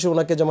পাশাপাশি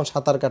ওনাকে যেমন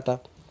সাঁতার কাটা,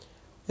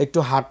 একটু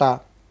হাঁটা,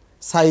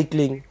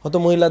 সাইক্লিং হয়তো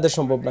মহিলাদের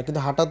সম্ভব না,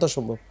 কিন্তু হাঁটা তো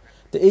সম্ভব।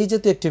 তো এই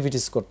জাতীয়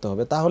অ্যাক্টিভিটিস করতে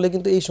হবে, তাহলে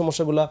কিন্তু এই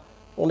সমস্যাগুলো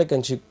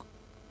অনেকাংশে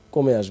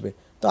কমে আসবে।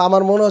 তো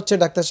আমার মনে হচ্ছে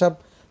ডাক্তার সাহেব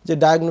যে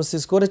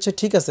ডায়াগনোসিস করেছে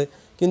ঠিক আছে,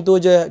 কিন্তু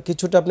ওই যে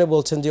কিছুটা আপনি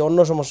বলছেন যে অন্য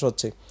সমস্যা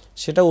হচ্ছে,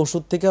 সেটা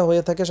ওষুধ থেকে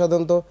হয়ে থাকে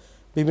সাধারণত,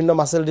 বিভিন্ন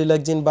মাসেল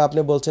রিল্যাক্সিন বা আপনি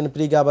বলছেন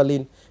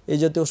প্রিগাবালিন, এই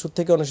জাতীয় ওষুধ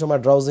থেকে অনেক সময়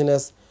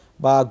ড্রাউজিনেস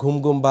বা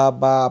ঘুম ভাব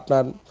বা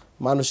আপনার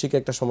মানসিক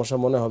একটা সমস্যা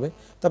মনে হবে।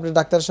 তো আপনি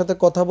ডাক্তারের সাথে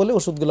কথা বলে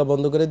ওষুধগুলো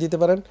বন্ধ করে দিতে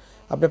পারেন।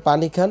 আপনি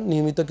পানি খান,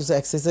 নিয়মিত কিছু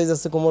এক্সারসাইজ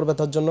আছে কোমর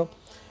ব্যথার জন্য।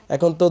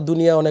 এখন তো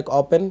দুনিয়া অনেক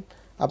ওপেন,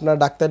 আপনার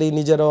ডাক্তারই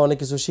নিজেরাও অনেক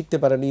কিছু শিখতে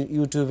পারেন,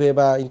 ইউটিউবে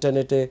বা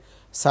ইন্টারনেটে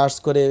সার্চ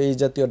করে এই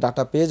জাতীয়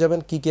ডাটা পেয়ে যাবেন,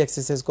 কী কী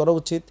এক্সারসাইজ করা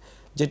উচিত,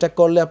 যেটা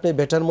করলে আপনি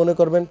বেটার মনে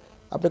করবেন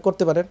আপনি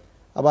করতে পারেন।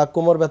 আবার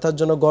কোমর ব্যথার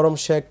জন্য গরম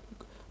শেক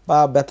বা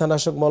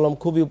ব্যথানাশক মলম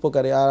খুবই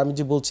উপকারী। আর আমি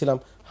যে বলছিলাম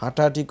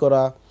হাঁটাহাঁটি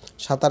করা,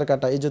 সাঁতার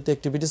কাটা, এই জাতীয়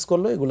অ্যাক্টিভিটিস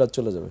করলে এগুলো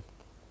চলে যাবে।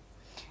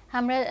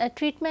 আমরা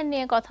ট্রিটমেন্ট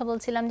নিয়ে কথা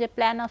বলছিলাম যে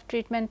প্ল্যান অফ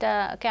ট্রিটমেন্টটা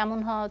কেমন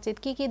হওয়া উচিত,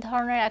 কি কি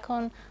ধরনের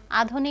এখন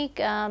আধুনিক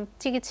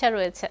চিকিৎসা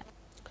রয়েছে?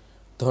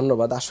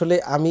 ধন্যবাদ। আসলে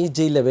আমি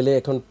যেই লেভেলে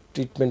এখন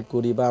ট্রিটমেন্ট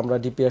করি বা আমরা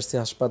ডিপিআরসি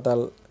হাসপাতাল,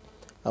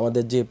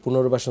 আমাদের যে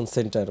পুনর্বাসন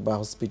সেন্টার বা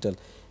হসপিটাল,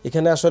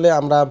 এখানে আসলে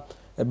আমরা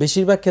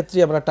বেশিরভাগ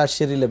ক্ষেত্রেই আমরা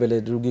টার্সিয়ারি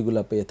লেভেলের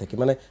রুগীগুলো পেয়ে থাকি,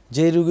 মানে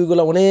যে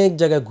রুগীগুলো অনেক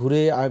জায়গায়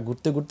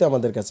ঘুরতে ঘুরতে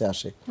আমাদের কাছে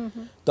আসে।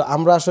 তো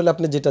আমরা আসলে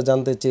আপনি যেটা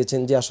জানতে চেয়েছেন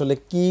যে আসলে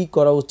কি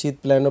করা উচিত,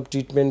 প্ল্যান অফ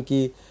ট্রিটমেন্ট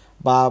কি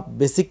বা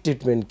বেসিক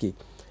ট্রিটমেন্ট কি,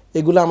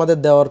 এগুলো আমাদের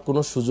দেওয়ার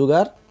কোনো সুযোগ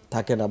আর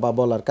থাকে না বা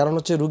বলার কারণ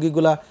হচ্ছে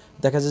রুগীগুলা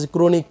দেখা যায় যে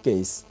ক্রনিক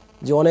কেস,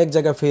 যে অনেক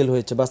জায়গায় ফেল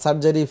হয়েছে বা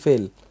সার্জারি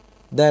ফেল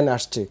দেন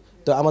আসছে।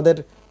 তো আমাদের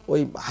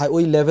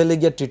ওই লেভেলে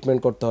গিয়ে ট্রিটমেন্ট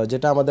করতে হয়,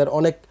 যেটা আমাদের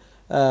অনেক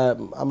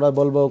আমরা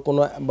বলবো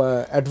কোনো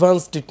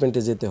অ্যাডভান্স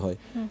ট্রিটমেন্টে যেতে হয়।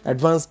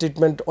 অ্যাডভান্স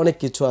ট্রিটমেন্ট অনেক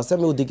কিছু আছে,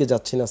 আমি ওদিকে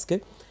যাচ্ছি না আজকে।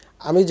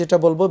 আমি যেটা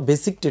বলবো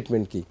বেসিক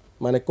ট্রিটমেন্ট কি,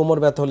 মানে কোমর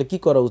ব্যথা হলে কি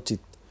করা উচিত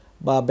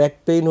বা ব্যাক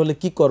পেইন হলে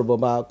কি করব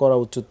বা করা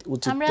উচিত।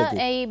 আমরা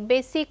এই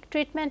বেসিক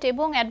ট্রিটমেন্ট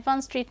এবং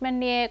অ্যাডভান্স ট্রিটমেন্ট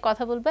নিয়ে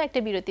কথা বলবো একটা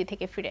বিরতি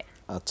থেকে ফিরে।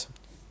 আচ্ছা,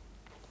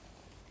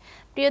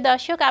 প্রিয়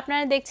দর্শক,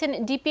 আপনারা দেখছেন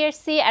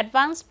ডিপিআরসি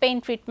অ্যাডভান্স পেইন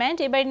ট্রিটমেন্ট।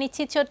 এবার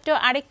নিচ্ছি ছোট্ট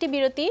আরেকটি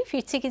বিরতি,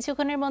 ফিরছি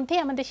কিছুক্ষণের মধ্যেই,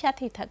 আমাদের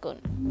সাথেই থাকুন।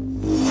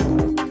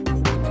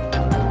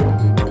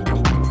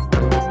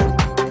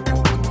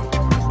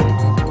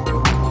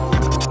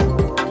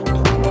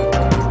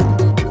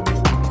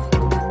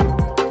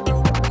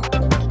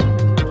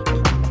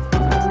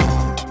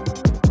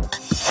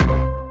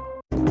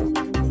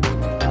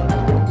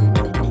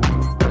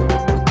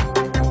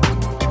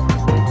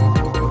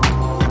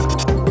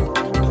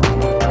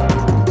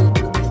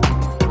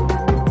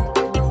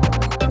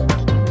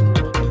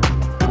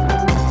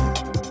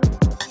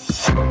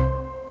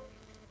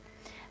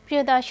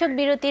 প্রিয় দর্শক,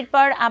 বিরতির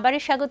পর আবারও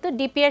স্বাগত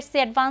ডিপিআরসি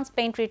অ্যাডভান্স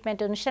পেইন ট্রিটমেন্ট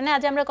অনুষ্ঠানে।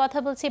 আজ আমরা কথা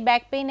বলছি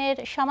ব্যাক পেইনের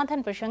সমাধান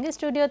প্রসঙ্গে।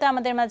 স্টুডিওতে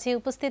আমাদের মাঝে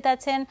উপস্থিত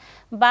আছেন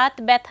বাত,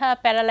 ব্যথা,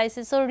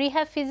 প্যারালাইসিস ও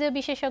রিহ্যাব ফিজিও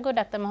বিশেষজ্ঞ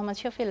ডক্টর.মোহাম্মদ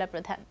শফিউল্লাহ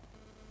প্রধান।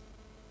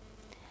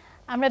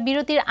 আমরা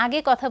বিরতির আগে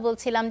কথা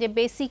বলছিলাম যে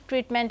বেসিক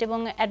ট্রিটমেন্ট এবং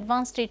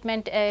অ্যাডভান্স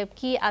ট্রিটমেন্ট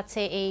কি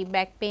আছে এই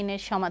ব্যাক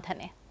পেইনের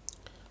সমাধানে।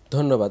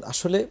 ধন্যবাদ।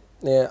 আসলে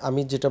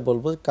আমি যেটা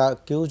বলবো,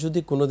 কেউ যদি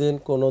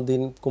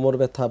কোনোদিন কোমর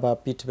ব্যথা বা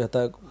পিঠ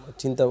ব্যথা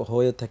চিন্তা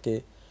হয়ে থাকে,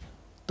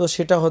 তো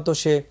সেটা হয়তো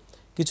সে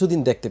কিছুদিন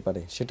দেখতে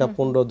পারে, সেটা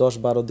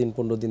 10-12 দিন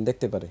 15 দিন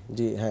দেখতে পারে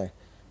যে হ্যাঁ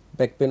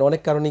ব্যাক পেন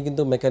অনেক কারণেই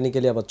কিন্তু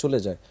মেকানিক্যালি আবার চলে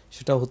যায়।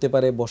 সেটা হতে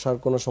পারে বসার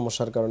কোনো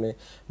সমস্যার কারণে,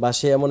 বা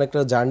সে এমন একটা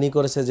জার্নি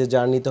করেছে যে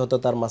জার্নিতে হয়তো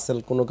তার মাসেল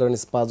কোনো কারণে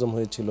স্পাজম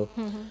হয়েছিল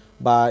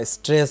বা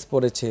স্ট্রেস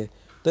পড়েছে,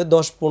 তো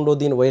 10-15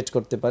 দিন ওয়েট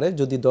করতে পারে।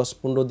 যদি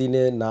 10-15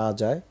 দিনে না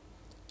যায়,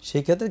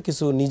 সেই ক্ষেত্রে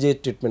কিছু নিজে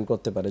ট্রিটমেন্ট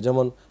করতে পারে,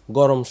 যেমন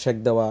গরম সেক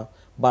দেওয়া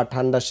বা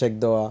ঠান্ডা সেক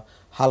দেওয়া,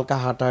 হালকা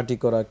হাঁটাহাঁটি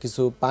করা,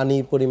 কিছু পানি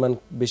পরিমাণ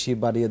বেশি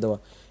বাড়িয়ে দেওয়া,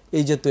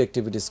 এই জাতীয়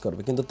অ্যাক্টিভিটিস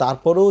করবে। কিন্তু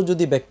তারপরেও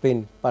যদি ব্যাক পেইন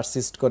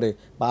পারসিস্ট করে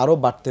বা আরও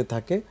বাড়তে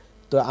থাকে,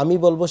 তো আমি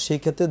বলবো সেই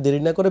ক্ষেত্রে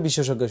দেরি না করে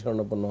বিশেষজ্ঞ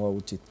শরণাপন্ন হওয়া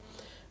উচিত।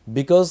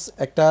 বিকজ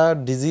একটা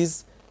ডিজিজ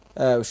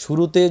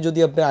শুরুতে যদি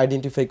আপনি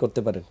আইডেন্টিফাই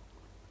করতে পারেন,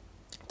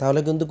 তাহলে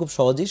কিন্তু খুব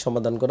সহজেই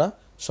সমাধান করা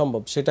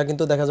সম্ভব। সেটা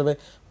কিন্তু দেখা যাবে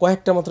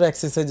কয়েকটা মাত্র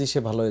এক্সারসাইজে সে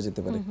ভালো হয়ে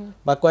যেতে পারে,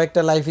 বা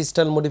কয়েকটা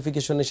লাইফস্টাইল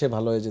মডিফিকেশনে সে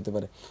ভালো হয়ে যেতে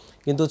পারে।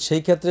 কিন্তু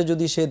সেই ক্ষেত্রে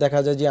যদি সে দেখা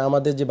যায় যে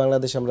আমাদের যে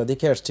বাংলাদেশে আমরা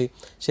দেখে আসছি,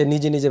 সে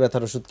নিজে নিজে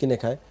ব্যথার ওষুধ কিনে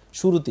খায়,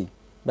 শুরুতেই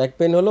ব্যাক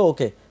পেইন হলো,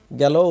 ওকে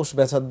গেল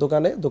ব্যথার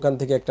দোকান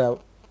থেকে একটা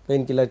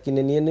পেইন কিলার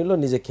কিনে নিয়ে নিল,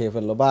 নিজে খেয়ে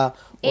ফেললো, বা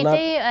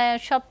এটাই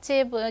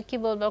সবচেয়ে কি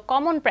বলবো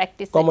কমন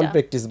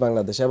প্র্যাকটিস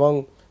বাংলাদেশ। এবং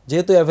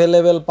যেহেতু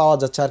অ্যাভেলেবেল পাওয়া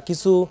যাচ্ছে, আর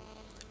কিছু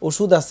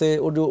ওষুধ আছে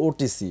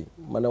ওটিসি,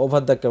 মানে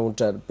over the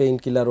counter pain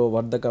killer,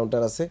 over the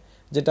counter আছে,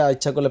 যেটা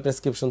ইচ্ছা করলে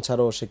প্রেসক্রিপশন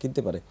ছাড়াও সে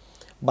কিনতে পারে।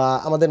 বা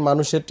আমাদের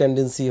মানুষের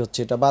টেন্ডেন্সি হচ্ছে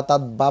এটা, বা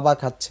তার বাবা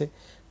খাচ্ছে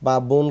বা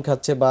বোন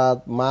খাচ্ছে বা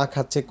মা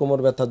খাচ্ছে কোমর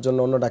ব্যথার জন্য,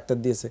 অন্য ডাক্তার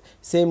দিয়েছে,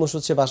 সেম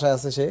ওষুধ সে বাসায়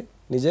আছে, সে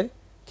নিজে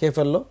খেয়ে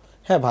ফেললো,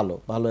 হ্যাঁ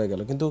ভালো হয়ে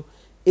গেল। কিন্তু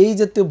এই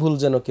জাতীয় ভুল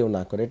যেন কেউ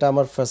না করে, এটা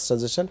আমার ফার্স্ট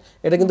সাজেশন।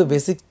 এটা কিন্তু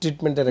বেসিক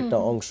ট্রিটমেন্টের একটা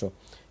অংশ।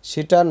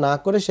 সেটা না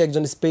করে সে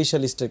একজন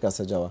স্পেশালিস্টের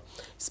কাছে যাওয়া,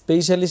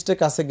 স্পেশালিস্টের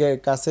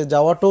কাছে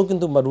যাওয়াটাও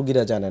কিন্তু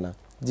রুগীরা জানে না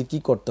যে কি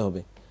করতে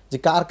হবে, যে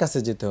কার কাছে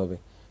যেতে হবে।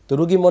 তো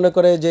রুগী মনে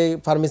করে যে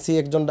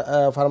একজন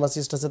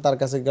ফার্মাসিস্ট আছে তার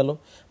কাছে গেল,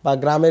 বা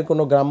গ্রামের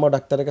কোনো গ্রাম্য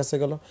ডাক্তারের কাছে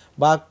গেল,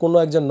 বা কোনো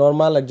একজন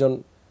নর্মাল একজন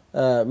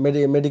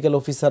মেডিকেল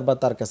অফিসার বা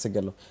তার কাছে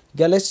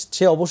গেলে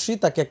সে অবশ্যই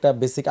তাকে একটা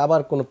বেসিক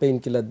আবার কোনো পেইন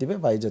কিলার দিবে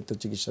বা এই জাতীয়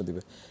চিকিৎসা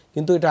দিবে,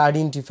 কিন্তু এটা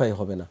আইডেন্টিফাই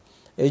হবে না।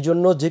 এই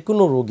জন্য যে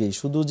কোনো রোগী,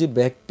 শুধু যে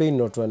ব্যাক পেইন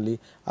নট অনলি,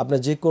 আপনার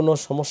যে কোনো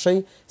সমস্যাই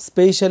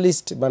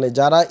স্পেশালিস্ট, মানে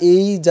যারা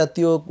এই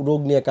জাতীয় রোগ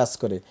নিয়ে কাজ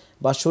করে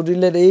বা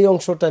শরীরের এই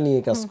অংশটা নিয়ে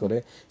কাজ করে,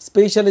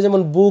 স্পেশালি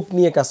যেমন বুক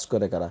নিয়ে কাজ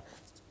করে কারা,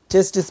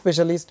 চেস্ট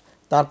স্পেশালিস্ট,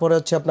 তারপরে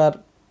হচ্ছে আপনার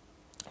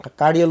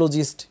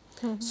কার্ডিওলজিস্ট।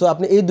 সো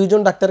আপনি এই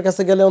দুজন ডাক্তারের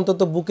কাছে গেলে অন্তত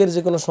বুকের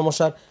যে কোনো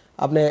সমস্যার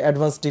আপনি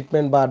অ্যাডভান্স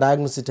ট্রিটমেন্ট বা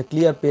ডায়াগনোসিসটা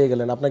ক্লিয়ার পেয়ে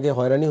গেলেন, আপনাকে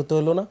হয়রানি হতে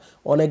হলো না,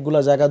 অনেকগুলো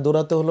জায়গা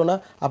দৌড়াতে হলো না,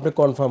 আপনি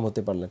কনফার্ম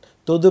হতে পারলেন।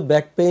 তো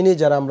ব্যাক পেইনে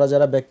আমরা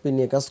যারা ব্যাক পেইন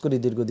নিয়ে কাজ করি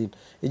দীর্ঘদিন,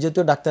 এই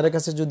জাতীয় ডাক্তারের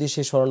কাছে যদি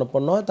সে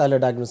শরণাপন্ন হয়, তাহলে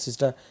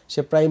ডায়াগনোসিসটা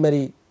সে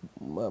প্রাইমারি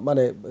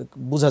মানে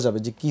বোঝা যাবে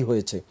যে কি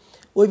হয়েছে,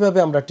 ওইভাবে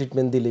আমরা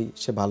ট্রিটমেন্ট দিলেই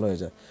সে ভালো হয়ে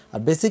যায়। আর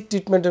বেসিক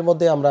ট্রিটমেন্টের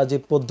মধ্যে আমরা যে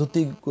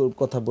পদ্ধতির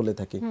কথা বলে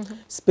থাকি,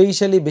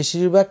 স্পেশালি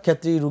বেশিরভাগ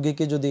ক্ষেত্রেই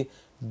রুগীকে যদি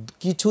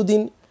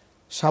কিছুদিন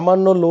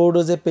সামান্য লো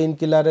ডোজে পেইন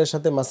কিলারের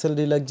সাথে মাসেল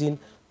রিল্যাক্সিন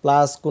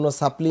প্লাস কোনো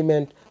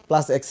সাপ্লিমেন্ট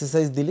প্লাস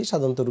এক্সারসাইজ দিলেই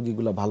সাধারণত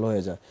রুগীগুলো ভালো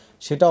হয়ে যায়।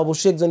 সেটা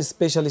অবশ্যই একজন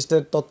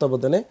স্পেশালিস্টের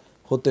তত্ত্বাবধানে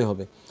হতে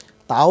হবে।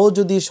 তাও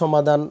যদি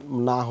সমাধান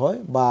না হয়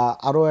বা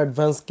আরও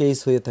অ্যাডভান্স কেস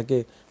হয়ে থাকে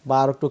বা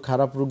আর একটু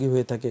খারাপ রুগী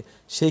হয়ে থাকে,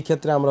 সেই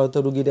ক্ষেত্রে আমরা হয়তো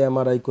রুগীর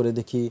এমআরআই করে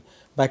দেখি,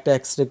 বা একটা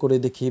এক্সরে করে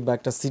দেখি, বা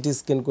একটা সিটি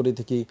স্ক্যান করে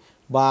দেখি,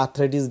 বা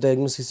আর্থ্রাইটিস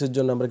ডায়াগনোসিসের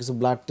জন্য আমরা কিছু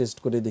ব্লাড টেস্ট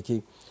করে দেখি,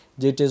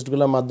 যে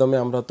টেস্টগুলোর মাধ্যমে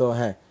আমরা তো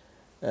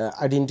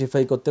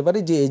আইডেন্টিফাই করতে পারি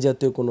যে এই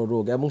জাতীয় কোনো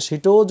রোগ, এবং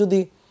সেটাও যদি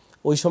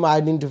ওই সময়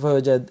আইডেন্টিফাই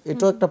হয়ে যায়,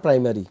 এটাও একটা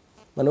প্রাইমারি,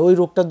 মানে ওই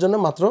রোগটার জন্য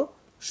মাত্র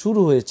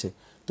শুরু হয়েছে।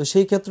 তো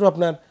সেই ক্ষেত্রে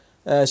আপনার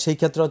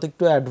হয়তো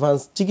একটু অ্যাডভান্স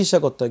চিকিৎসা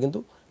করতে হয়, কিন্তু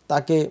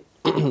তাকে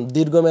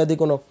দীর্ঘমেয়াদী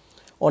কোনো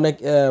অনেক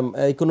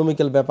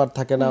ইকোনমিক্যাল ব্যাপার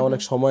থাকে না,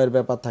 অনেক সময়ের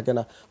ব্যাপার থাকে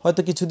না,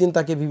 হয়তো কিছুদিন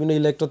তাকে বিভিন্ন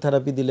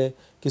ইলেকট্রোথেরাপি দিলে,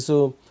 কিছু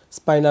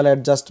স্পাইনাল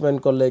অ্যাডজাস্টমেন্ট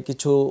করলে,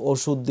 কিছু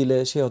ওষুধ দিলে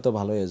সে হয়তো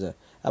ভালো হয়ে যায়,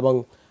 এবং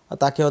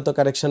তাকে হয়তো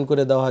কারেকশন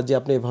করে দেওয়া হয় যে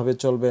আপনি এভাবে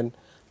চলবেন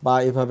বা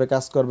এভাবে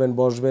কাজ করবেন,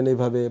 বসবেন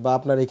এইভাবে, বা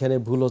আপনার এখানে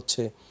ভুল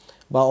হচ্ছে,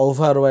 বা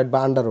ওভারওয়েট বা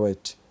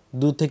আন্ডারওয়েট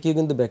দূর থেকেও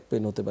কিন্তু ব্যাক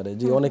পেইন হতে পারে।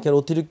 যে অনেকের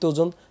অতিরিক্ত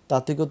ওজন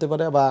তার থেকে হতে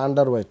পারে, বা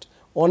আন্ডারওয়েট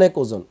অনেক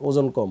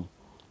ওজন কম,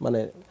 মানে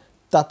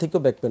তার থেকেও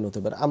ব্যাক পেইন হতে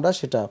পারে। আমরা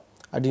সেটা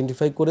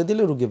আইডেন্টিফাই করে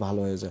দিলে রুগী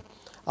ভালো হয়ে যায়।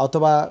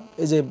 অথবা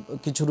এই যে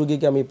কিছু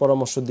রুগীকে আমি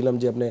পরামর্শ দিলাম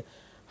যে আপনি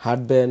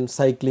হাঁটবেন,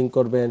 সাইক্লিং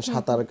করবেন,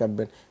 সাঁতার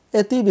কাটবেন,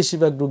 এতেই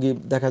বেশিরভাগ রুগী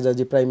দেখা যায়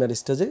যে প্রাইমারি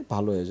স্টেজে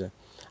ভালো হয়ে যায়।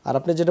 আর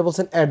আপনি যেটা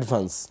বলছেন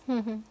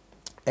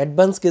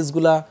অ্যাডভান্স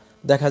কেসগুলা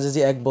দেখা যায়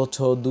যে 1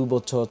 বছর, 2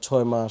 বছর,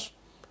 6 মাস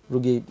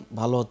রুগী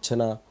ভালো হচ্ছে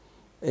না,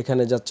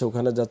 এখানে যাচ্ছে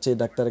ওখানে যাচ্ছে,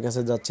 ডাক্তারের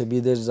কাছে যাচ্ছে,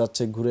 বিদেশ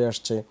যাচ্ছে, ঘুরে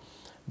আসছে,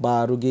 বা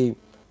রুগী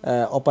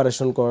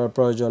অপারেশন করার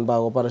প্রয়োজন বা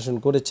অপারেশন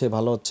করেছে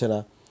ভালো হচ্ছে না,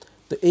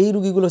 তো এই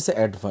রোগীগুলো হচ্ছে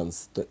অ্যাডভান্স।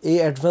 তো এই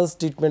অ্যাডভান্স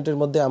ট্রিটমেন্টের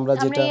মধ্যে আমরা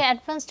যেটা এই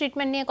অ্যাডভান্স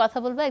ট্রিটমেন্ট নিয়ে কথা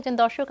বলবো। একজন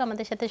দর্শক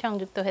আমাদের সাথে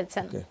সংযুক্ত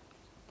হয়েছেন।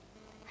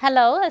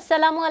 হ্যালো,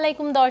 আসসালামু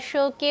আলাইকুম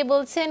দর্শক, কে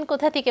বলছেন,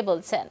 কোথা থেকে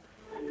বলছেন?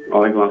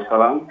 ওয়ালাইকুম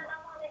আসসালাম।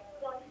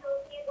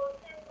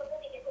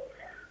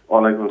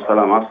 ওয়ালাইকুম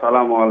আসসালাম।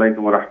 আসসালামু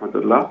আলাইকুম ওয়া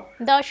রাহমাতুল্লাহ।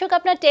 দর্শক,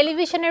 আপনার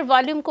টেলিভিশনের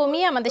ভলিউম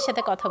কমিয়ে আমাদের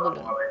সাথে কথা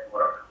বলুন।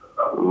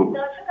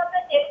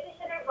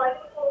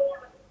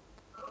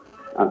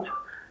 আচ্ছা,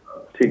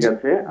 ঠিক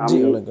আছে। আমি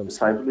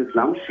সাইফুল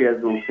ইসলাম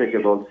সিরাজগঞ্জ থেকে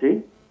বলছি।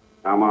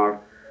 আমার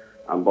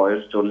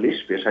বয়স 40,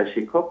 পেশায়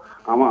শিক্ষক।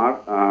 আমার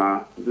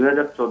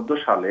 2014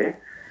 সালে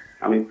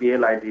আমি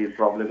পিএলআইডি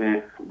প্রবলেমে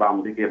বাম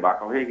দিকে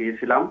বাঁকা হয়ে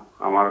গিয়েছিলাম।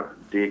 আমার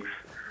ডিস্ক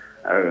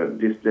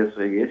ডিসপ্লেস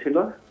হয়ে গিয়েছিল।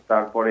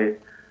 তারপরে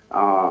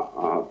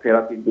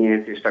থেরাপি নিয়ে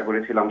চেষ্টা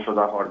করেছিলাম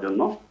সোজা হওয়ার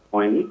জন্য,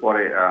 হয়নি।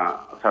 পরে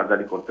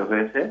সার্জারি করতে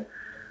হয়েছে।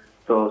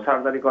 তো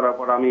সার্জারি করার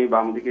পর আমি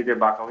বাম দিকে যে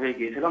বাঁকা হয়ে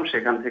গিয়েছিলাম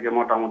সেখান থেকে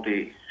মোটামুটি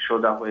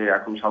সোজা হয়ে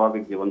এখন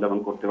স্বাভাবিক জীবনযাপন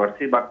করতে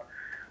পারছি। বাট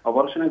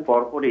অপারেশনের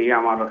পরপরই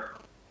আমার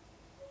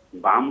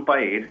বাম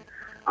পায়ের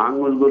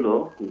আঙ্গুলগুলো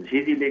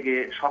ঝিঝি লেগে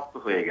শক্ত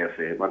হয়ে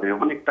গেছে, মানে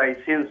অনেকটাই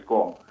সেন্স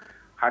কম।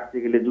 হাঁটতে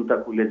গেলে জুতা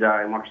খুলে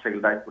যায়,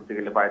 মোটরসাইকেল ড্রাইভ করতে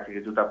গেলে পায়ে থেকে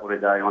জুতা পড়ে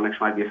যায়, অনেক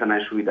সময়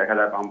বিছানায় শুই দেখা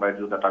যায় বাম পায়ের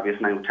জুতাটা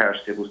বিছানায় উঠে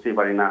আসছে, বুঝতেই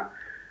পারি না।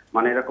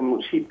 মানে এরকম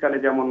শীতকালে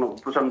যেমন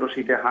প্রচন্ড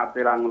শীতে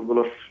হাতের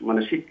আঙ্গুলগুলো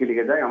মানে শীতকে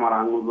লেগে যায়, আমার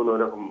আঙ্গুলগুলো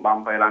এরকম বাম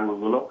পায়ের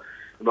আঙ্গুলগুলো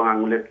এবং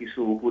আঙ্গুলের কিছু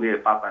উপরে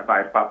পাতা,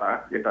 পায়ের পাতা,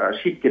 যেটা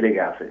শীতকে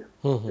লেগে আছে।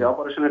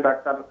 অপারেশনের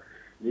ডাক্তার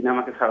যিনি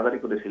আমাকে সার্জারি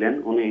করেছিলেন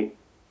উনি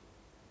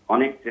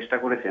অনেক চেষ্টা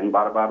করেছেন,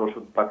 বারবার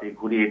ওষুধপাতি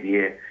ঘুরিয়ে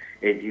দিয়ে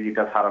এই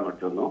ঝিঝিটা ছাড়ানোর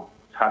জন্য,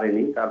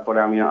 ছাড়েনি। তারপরে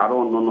আমি আরো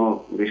অন্যান্য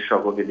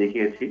বিশেষজ্ঞকে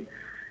দেখিয়েছি,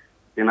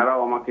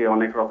 তেনারাও আমাকে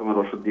অনেক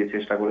রকমের ওষুধ দিয়ে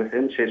চেষ্টা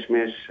করেছেন।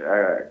 শেষমেশ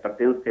একটা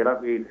টেন্স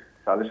থেরাপির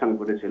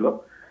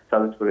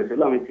সাজেস্ট করেছিল,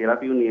 আমি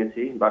থেরাপিও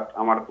নিয়েছি, বাট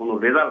আমার কোনো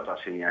রেজাল্ট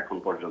আসেনি এখন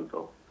পর্যন্ত।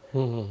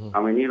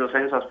 আমি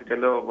নিউরোসায়েন্স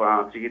হসপিটালেও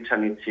চিকিৎসা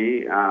নিচ্ছি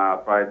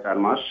প্রায় 4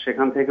 মাস,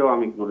 সেখান থেকেও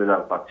আমি কোনো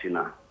রেজাল্ট পাচ্ছি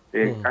না।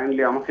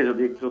 কাইন্ডলি আমাকে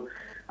যদি একটু,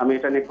 আমি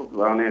এটা নিয়ে খুব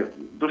মানে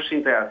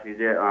দুশ্চিন্তায় আছি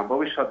যে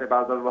ভবিষ্যতে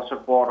 5-10 বছর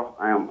পর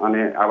মানে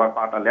আবার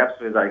পাটা ল্যাপস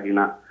হয়ে যায়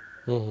কিনা।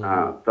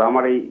 তো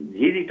আমার এই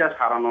ঝিঝিটা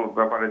সারানোর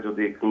ব্যাপারে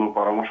যদি কোনো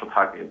পরামর্শ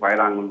থাকে,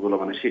 পায়ের আঙ্গুলগুলো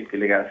মানে শীতকে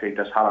লেগে আছে,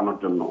 এটা সারানোর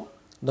জন্য।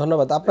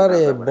 ধন্যবাদ।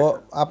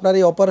 আপনার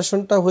এই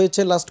অপারেশনটা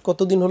হয়েছে লাস্ট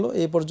কতদিন হলো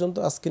এই পর্যন্ত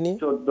আজকে নিয়ে?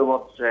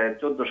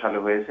 14 সালে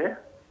হয়েছে।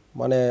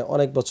 মানে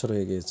অনেক বছর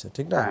হয়ে গিয়েছে,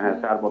 ঠিক না? হ্যাঁ,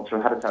 4 বছর,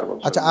 4.5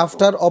 বছর। আচ্ছা,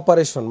 আফটার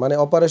অপারেশন মানে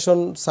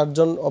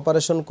সার্জন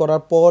অপারেশন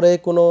করার পরে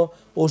কোনো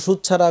ওষুধ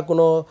ছাড়া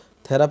কোনো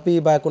থেরাপি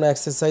বা কোনো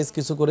এক্সারসাইজ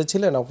কিছু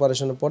করেছিলেন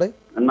অপারেশনের পরে?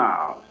 না,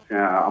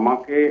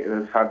 আমাকে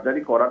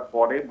সার্জারি করার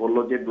পরে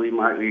বললো যে 2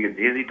 মাস,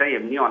 যেটাই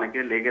এমনি অনেকে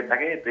লেগে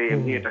থাকে, তো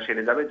এমনি এটা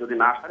সেরে যাবে, যদি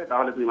না সারে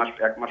তাহলে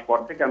 1 মাস পর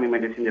থেকে আমি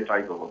মেডিসিন দিয়ে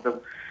ট্রাই করবো। তো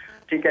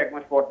ঠিক 1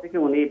 মাস পর থেকে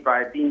উনি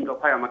প্রায় 3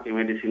 দফায় আমাকে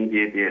মেডিসিন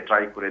দিয়ে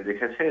ট্রাই করে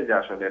দেখেছে যে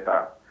আসলে এটা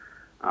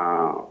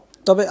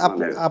তবে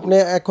আপনি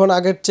এখন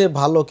আগের চেয়ে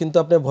ভালো, কিন্তু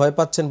আপনি ভয়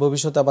পাচ্ছেন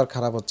ভবিষ্যতে আবার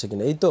খারাপ হচ্ছে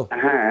কিনা, এই তো?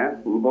 হ্যাঁ,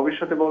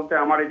 ভবিষ্যতে বলতে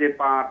আমার এই যে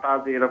পাটা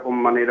যে এরকম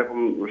মানে এরকম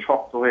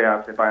শক্ত হয়ে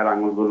আছে পায়ের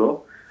আঙুলগুলো,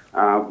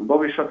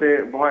 ভবিষ্যতে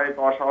ভয়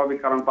পাওয়া স্বাভাবিক,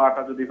 কারণ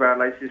পাটা যদি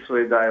প্যারালাইসিস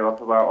হয়ে যায়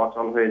অথবা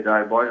অচল হয়ে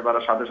যায়, বয়স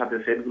বাড়ার সাথে সাথে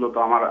সেটগুলো তো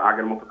আমার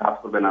আগের মতো কাজ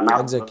করবে না,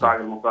 নার্ভগুলো তো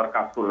আগের মতো আর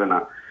কাজ করবে না।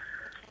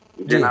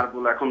 যে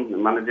নার্ভগুলো এখন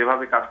মানে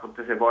যেভাবে কাজ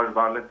করতেছে, বয়স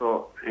বাড়লে তো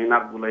এই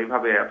নার্ভগুলো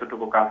এইভাবে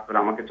এতটুকু কাজ করে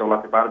আমাকে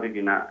চলাতে পারবে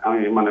কিনা, আমি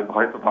মানে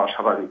ভয় তো পাওয়া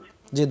স্বাভাবিক।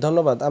 জি,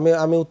 ধন্যবাদ।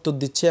 আমি উত্তর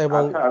দিচ্ছি।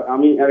 এবং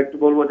আমি আরেকটু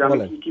বলবো যে আমি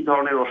কি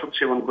ধরনের ওষুধ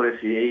সেবন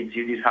করেছি এই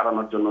ঝিঝি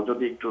সারানোর জন্য,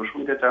 যদি একটু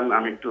শুনতে চান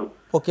আমি একটু।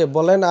 ওকে,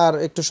 বলেন, আর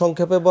একটু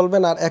সংক্ষেপে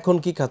বলবেন, আর এখন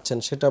কি খাচ্ছেন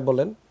সেটা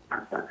বলেন।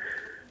 আচ্ছা,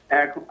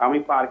 এখন আমি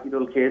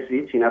পারকিডল খেয়েছি,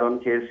 সিনারন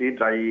খেয়েছি,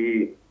 ড্রাই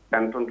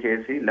প্যান্টন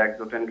খেয়েছি,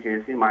 ল্যাক্সোটেন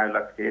খেয়েছি,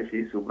 মায়োলাক্স খেয়েছি,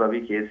 সুপ্রাভি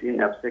খেয়েছি,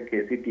 ন্যাপসেক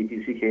খেয়েছি,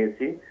 টিটিসি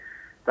খেয়েছি,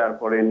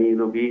 তারপরে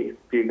নিউরোবি,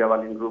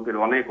 প্রিগাবালিন গ্রুপের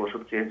অনেক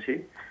ওষুধ খেয়েছি।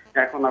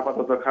 এখন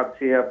আপাতত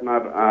খাচ্ছি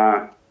আপনার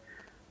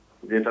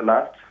যেটা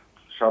লাস্ট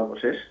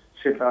সর্বশেষ,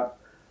 সেটা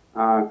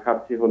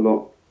খাচ্ছি হলো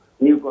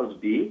নিউকোজ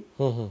বি,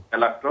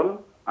 এলাক্ট্রল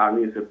আর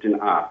নিউসেপটিন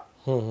আর।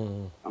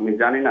 আমি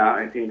জানি না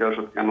এই 3টা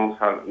ওষুধ কেন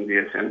স্যার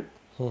দিয়েছেন।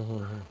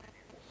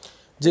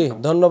 জি,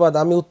 ধন্যবাদ।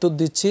 আমি উত্তর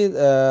দিচ্ছি,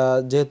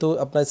 যেহেতু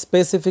আপনার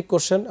স্পেসিফিক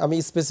কোশ্চেন, আমি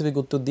স্পেসিফিক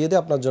উত্তর দিয়ে দিই,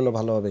 আপনার জন্য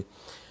ভালো হবে।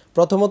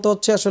 প্রথমত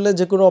হচ্ছে আসলে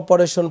যে কোনো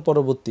অপারেশন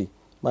পরবর্তী,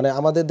 মানে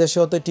আমাদের দেশে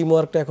হয়তো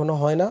টিমওয়ার্কটা এখনও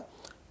হয় না,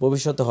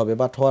 ভবিষ্যতে হবে,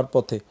 বাট হওয়ার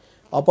পথে।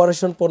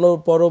 অপারেশন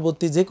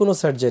পরবর্তী যে কোনো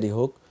সার্জারি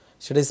হোক,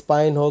 সেটা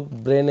স্পাইন হোক,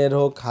 ব্রেনের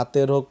হোক,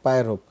 হাতের হোক,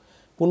 পায়ের হোক,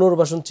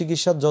 পুনর্বাসন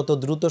চিকিৎসা যত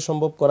দ্রুত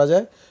সম্ভব করা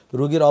যায়,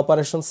 রোগীর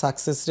অপারেশন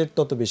সাকসেস রেট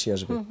তত বেশি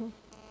আসবে।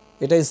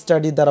 এটা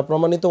স্টাডি দ্বারা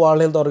প্রমাণিত,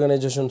 ওয়ার্ল্ড হেলথ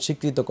অর্গানাইজেশন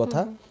স্বীকৃত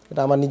কথা,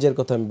 এটা আমার নিজের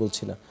কথা আমি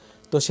বলছি না।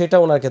 তো সেটা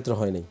ওনার ক্ষেত্রে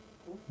হয়নি,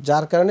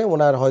 যার কারণে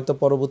ওনার হয়তো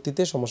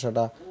পরবর্তীতে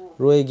সমস্যাটা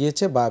রয়ে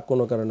গিয়েছে বা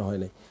কোনো কারণে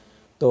হয়নি।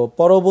 তো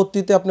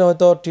পরবর্তীতে আপনি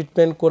হয়তো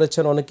ট্রিটমেন্ট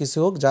করেছেন, অনেক কিছু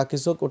হোক, যা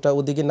কিছু হোক, ওটা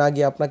ওদিকে না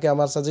গিয়ে আপনাকে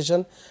আমার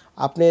সাজেশন,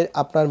 আপনি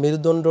আপনার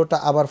মেরুদণ্ডটা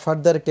আবার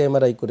ফার্দার একটা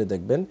এমআরআই করে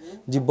দেখবেন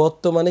যে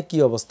বর্তমানে কি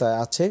অবস্থায়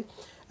আছে,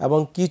 এবং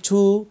কিছু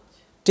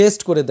টেস্ট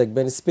করে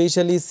দেখবেন,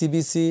 স্পেশালি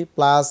সিবিসি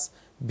প্লাস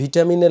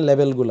ভিটামিনের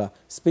লেভেলগুলা,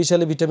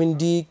 specially vitamin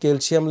D,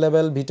 calcium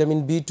level, vitamin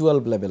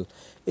B12 level,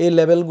 এই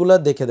লেভেলগুলো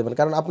দেখে দেবেন।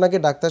 কারণ আপনাকে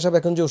ডাক্তার সাহেব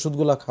এখন যে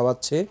ওষুধগুলো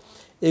খাওয়াচ্ছে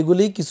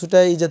এগুলি কিছুটা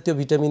এই জাতীয়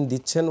ভিটামিন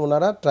দিচ্ছেন,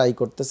 ওনারা ট্রাই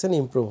করতেছেন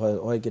ইমপ্রুভ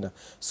হয় কিনা।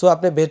 সো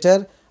আপনি বেটার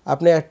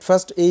আপনি অ্যাট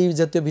ফার্স্ট এই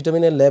জাতীয়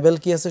ভিটামিনের লেভেল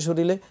কি আছে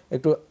শরীরে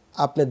একটু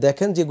আপনি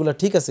দেখেন যেগুলো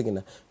ঠিক আছে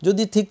কিনা।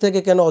 যদি ঠিক থাকে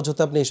কেন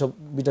অযথা আপনি এইসব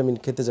ভিটামিন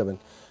খেতে যাবেন।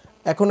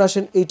 এখন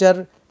আসেন এইটার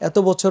এত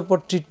বছর পর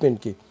ট্রিটমেন্ট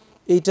কি,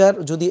 এইটার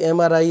যদি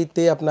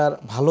MRI-তে আপনার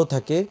ভালো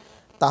থাকে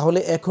তাহলে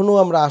এখনও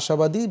আমরা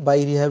আশাবাদী বাই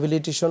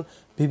রিহ্যাবিলিটেশন,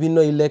 বিভিন্ন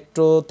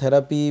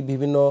ইলেকট্রোথেরাপি,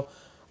 বিভিন্ন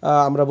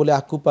আমরা বলি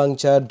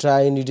আকুপাংচার,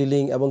 ড্রাই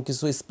নিডলিং এবং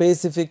কিছু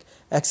স্পেসিফিক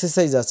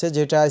এক্সারসাইজ আছে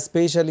যেটা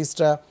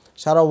স্পেশালিস্টরা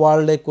সারা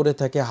ওয়ার্ল্ডে করে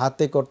থাকে,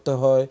 হাতে করতে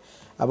হয়।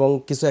 এবং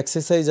কিছু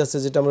এক্সারসাইজ আছে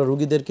যেটা আমরা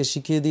রুগীদেরকে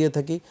শিখিয়ে দিয়ে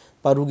থাকি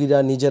বা রুগীরা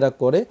নিজেরা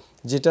করে,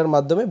 যেটার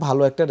মাধ্যমে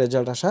ভালো একটা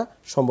রেজাল্ট আসার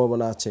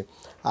সম্ভাবনা আছে।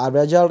 আর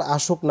রেজাল্ট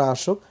আসুক না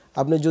আসুক,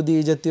 আপনি যদি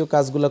এই জাতীয়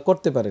কাজগুলো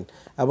করতে পারেন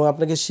এবং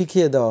আপনাকে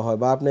শিখিয়ে দেওয়া হয়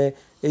বা আপনি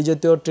এই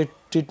জাতীয়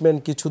ট্রিটমেন্ট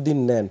কিছুদিন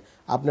নেন,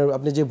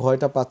 আপনি যে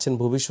ভয়টা পাচ্ছেন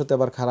ভবিষ্যতে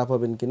আবার খারাপ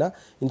হবেন কিনা,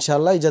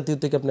 ইনশাআল্লাহ এই জাতীয়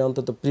থেকে আপনি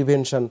অন্তত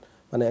প্রিভেনশন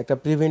মানে একটা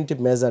প্রিভেন্টিভ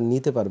মেজার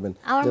নিতে পারবেন।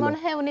 আমার মনে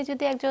হয় উনি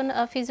যদি একজন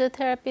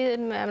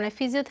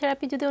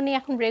ফিজিওথেরাপি যদি উনি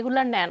এখন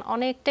রেগুলার নেন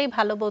অনেকটাই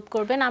ভালো বোধ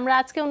করবেন। আমরা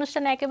আজকে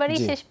অনুষ্ঠানে একেবারেই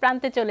শেষ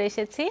প্রান্তে চলে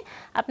এসেছি।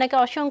 আপনাকে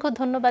অসংখ্য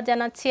ধন্যবাদ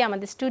জানাচ্ছি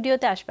আমাদের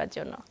স্টুডিওতে আসবার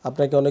জন্য।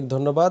 আপনাকে অনেক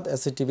ধন্যবাদ।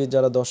 এসিটিভির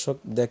যারা দর্শক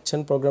দেখছেন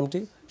প্রোগ্রামটি,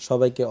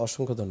 সবাইকে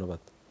অসংখ্য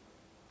ধন্যবাদ।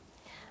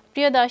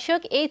 প্রিয় দর্শক,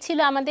 এই ছিল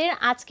আমাদের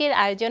আজকের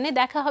আয়োজনে।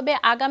 দেখা হবে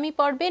আগামী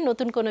পর্বে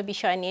নতুন কোনো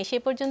বিষয় নিয়ে। সে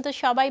পর্যন্ত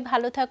সবাই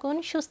ভালো থাকুন,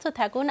 সুস্থ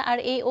থাকুন। আর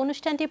এই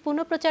অনুষ্ঠানটি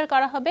পুনঃপ্রচার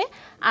করা হবে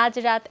আজ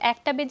রাত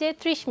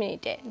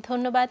 1:30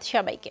 ধন্যবাদ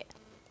সবাইকে।